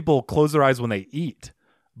lot of people close their eyes when they eat,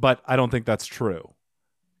 but I don't think that's true.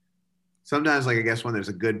 Sometimes, like, I guess when there's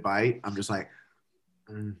a good bite, I'm just like,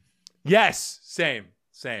 Yes, same.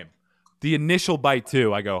 The initial bite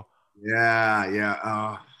too, I go,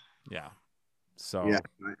 yeah. So yeah,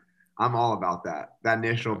 I'm all about that. That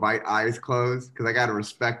initial bite, eyes closed, because I got to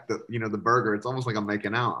respect the burger. It's almost like I'm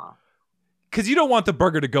making out. Because you don't want the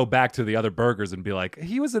burger to go back to the other burgers and be like,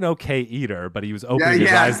 he was an okay eater, but he was opening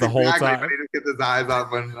his eyes the whole time. But he just gets his eyes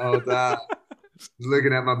open the whole time. He's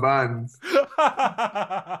looking at my buns.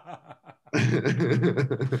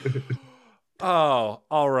 Oh,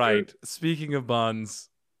 all right. Speaking of buns,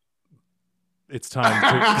 it's time to...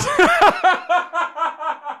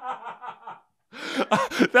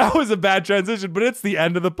 That was a bad transition, but it's the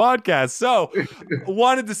end of the podcast. So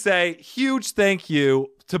wanted to say huge thank you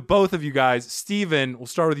to both of you guys. Steven, we'll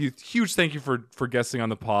start with you. Huge thank you for guesting on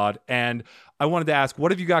the pod. And I wanted to ask,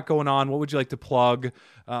 what have you got going on? What would you like to plug?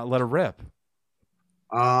 Let her rip.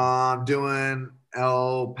 I'm doing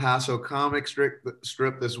El Paso comic strip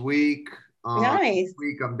this week. Nice. This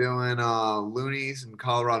week I'm doing Loonies in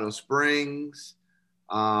Colorado Springs.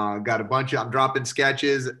 Got a bunch of, I'm dropping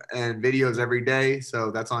sketches and videos every day.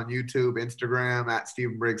 So that's on YouTube, Instagram at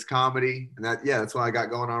Steven Briggs Comedy. And that's what I got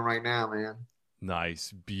going on right now, man.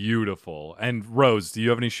 Nice. Beautiful. And Rose, do you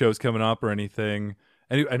have any shows coming up or anything?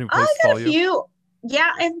 Any place I to follow got a few.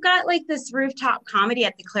 Yeah, I've got like this rooftop comedy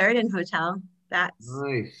at the Clarendon Hotel. That's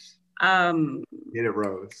nice. Get it,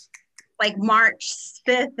 Rose. Like March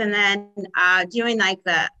 5th, and then doing like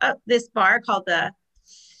this bar called the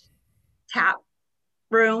Tap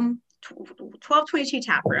Room, 1222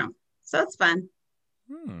 Tap Room. So it's fun.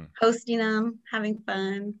 Hosting them, having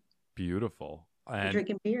fun. Beautiful. And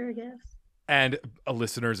drinking beer, I guess. And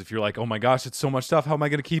listeners, if you're like, oh my gosh, it's so much stuff, how am I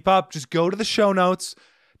going to keep up? Just go to the show notes,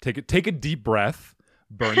 take a deep breath,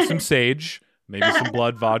 burn some sage, maybe some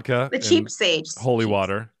blood vodka. The cheap sage. Holy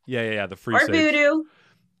water. Yeah. The free or sage. Or voodoo.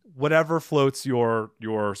 Whatever floats your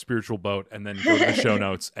spiritual boat, and then go to the show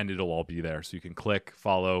notes and it'll all be there. So you can click,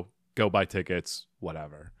 follow, go buy tickets,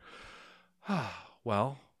 whatever.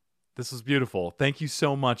 Well, this was beautiful. Thank you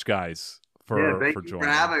so much, guys, for joining. For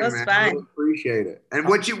having me, man. I really appreciate it. And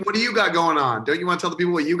what do you got going on? Don't you want to tell the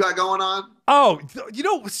people what you got going on? Oh,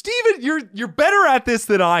 Steven, you're better at this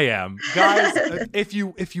than I am. Guys, if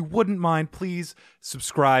you wouldn't mind, please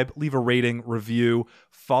subscribe, leave a rating, review,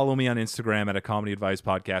 follow me on Instagram at A Comedy Advice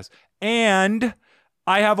Podcast. And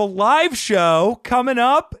I have a live show coming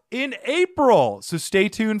up in April. So stay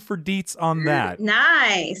tuned for deets on that.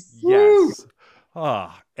 Nice. Yes.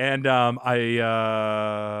 And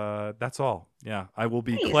that's all. Yeah, I will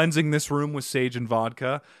be cleansing this room with sage and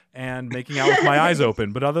vodka and making out with my eyes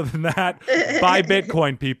open. But other than that, buy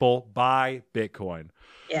Bitcoin, people. Buy Bitcoin.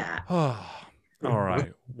 Yeah. All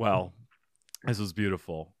right. Well, this was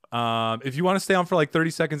beautiful. If you want to stay on for like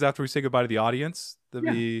 30 seconds after we say goodbye to the audience,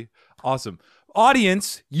 that'd be awesome.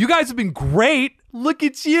 Audience, you guys have been great. Look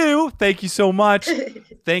at you. Thank you so much.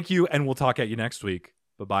 Thank you. And we'll talk at you next week.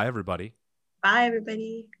 Bye-bye, everybody. Bye,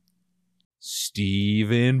 everybody.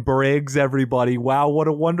 Stephen Briggs, everybody. Wow, what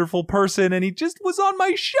a wonderful person. And he just was on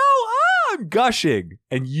my show. I'm gushing.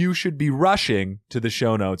 And you should be rushing to the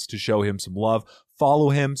show notes to show him some love. Follow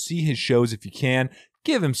him. See his shows if you can.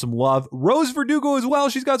 Give him some love. Rose Verdugo as well.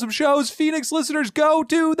 She's got some shows. Phoenix listeners, go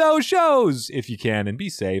to those shows if you can. And be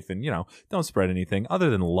safe. And, don't spread anything other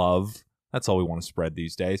than love. That's all we want to spread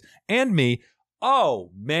these days. And me. Oh,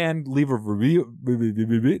 man, leave a review,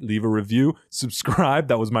 subscribe.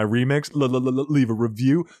 That was my remix. Leave a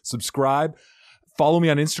review, subscribe. Follow me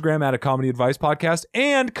on Instagram at A Comedy Advice Podcast,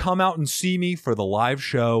 and come out and see me for the live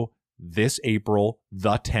show this April,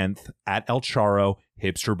 the 10th, at El Charro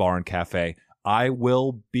Hipster Bar and Cafe. I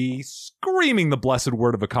will be screaming the blessed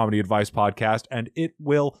word of A Comedy Advice Podcast, and it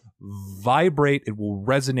will vibrate, it will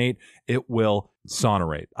resonate, it will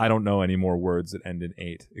sonorate. I don't know any more words that end in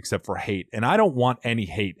ate except for hate, and I don't want any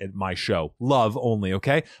hate at my show. Love only,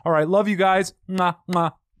 okay? All right, love you guys. Mwah,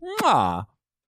 mwah, mwah.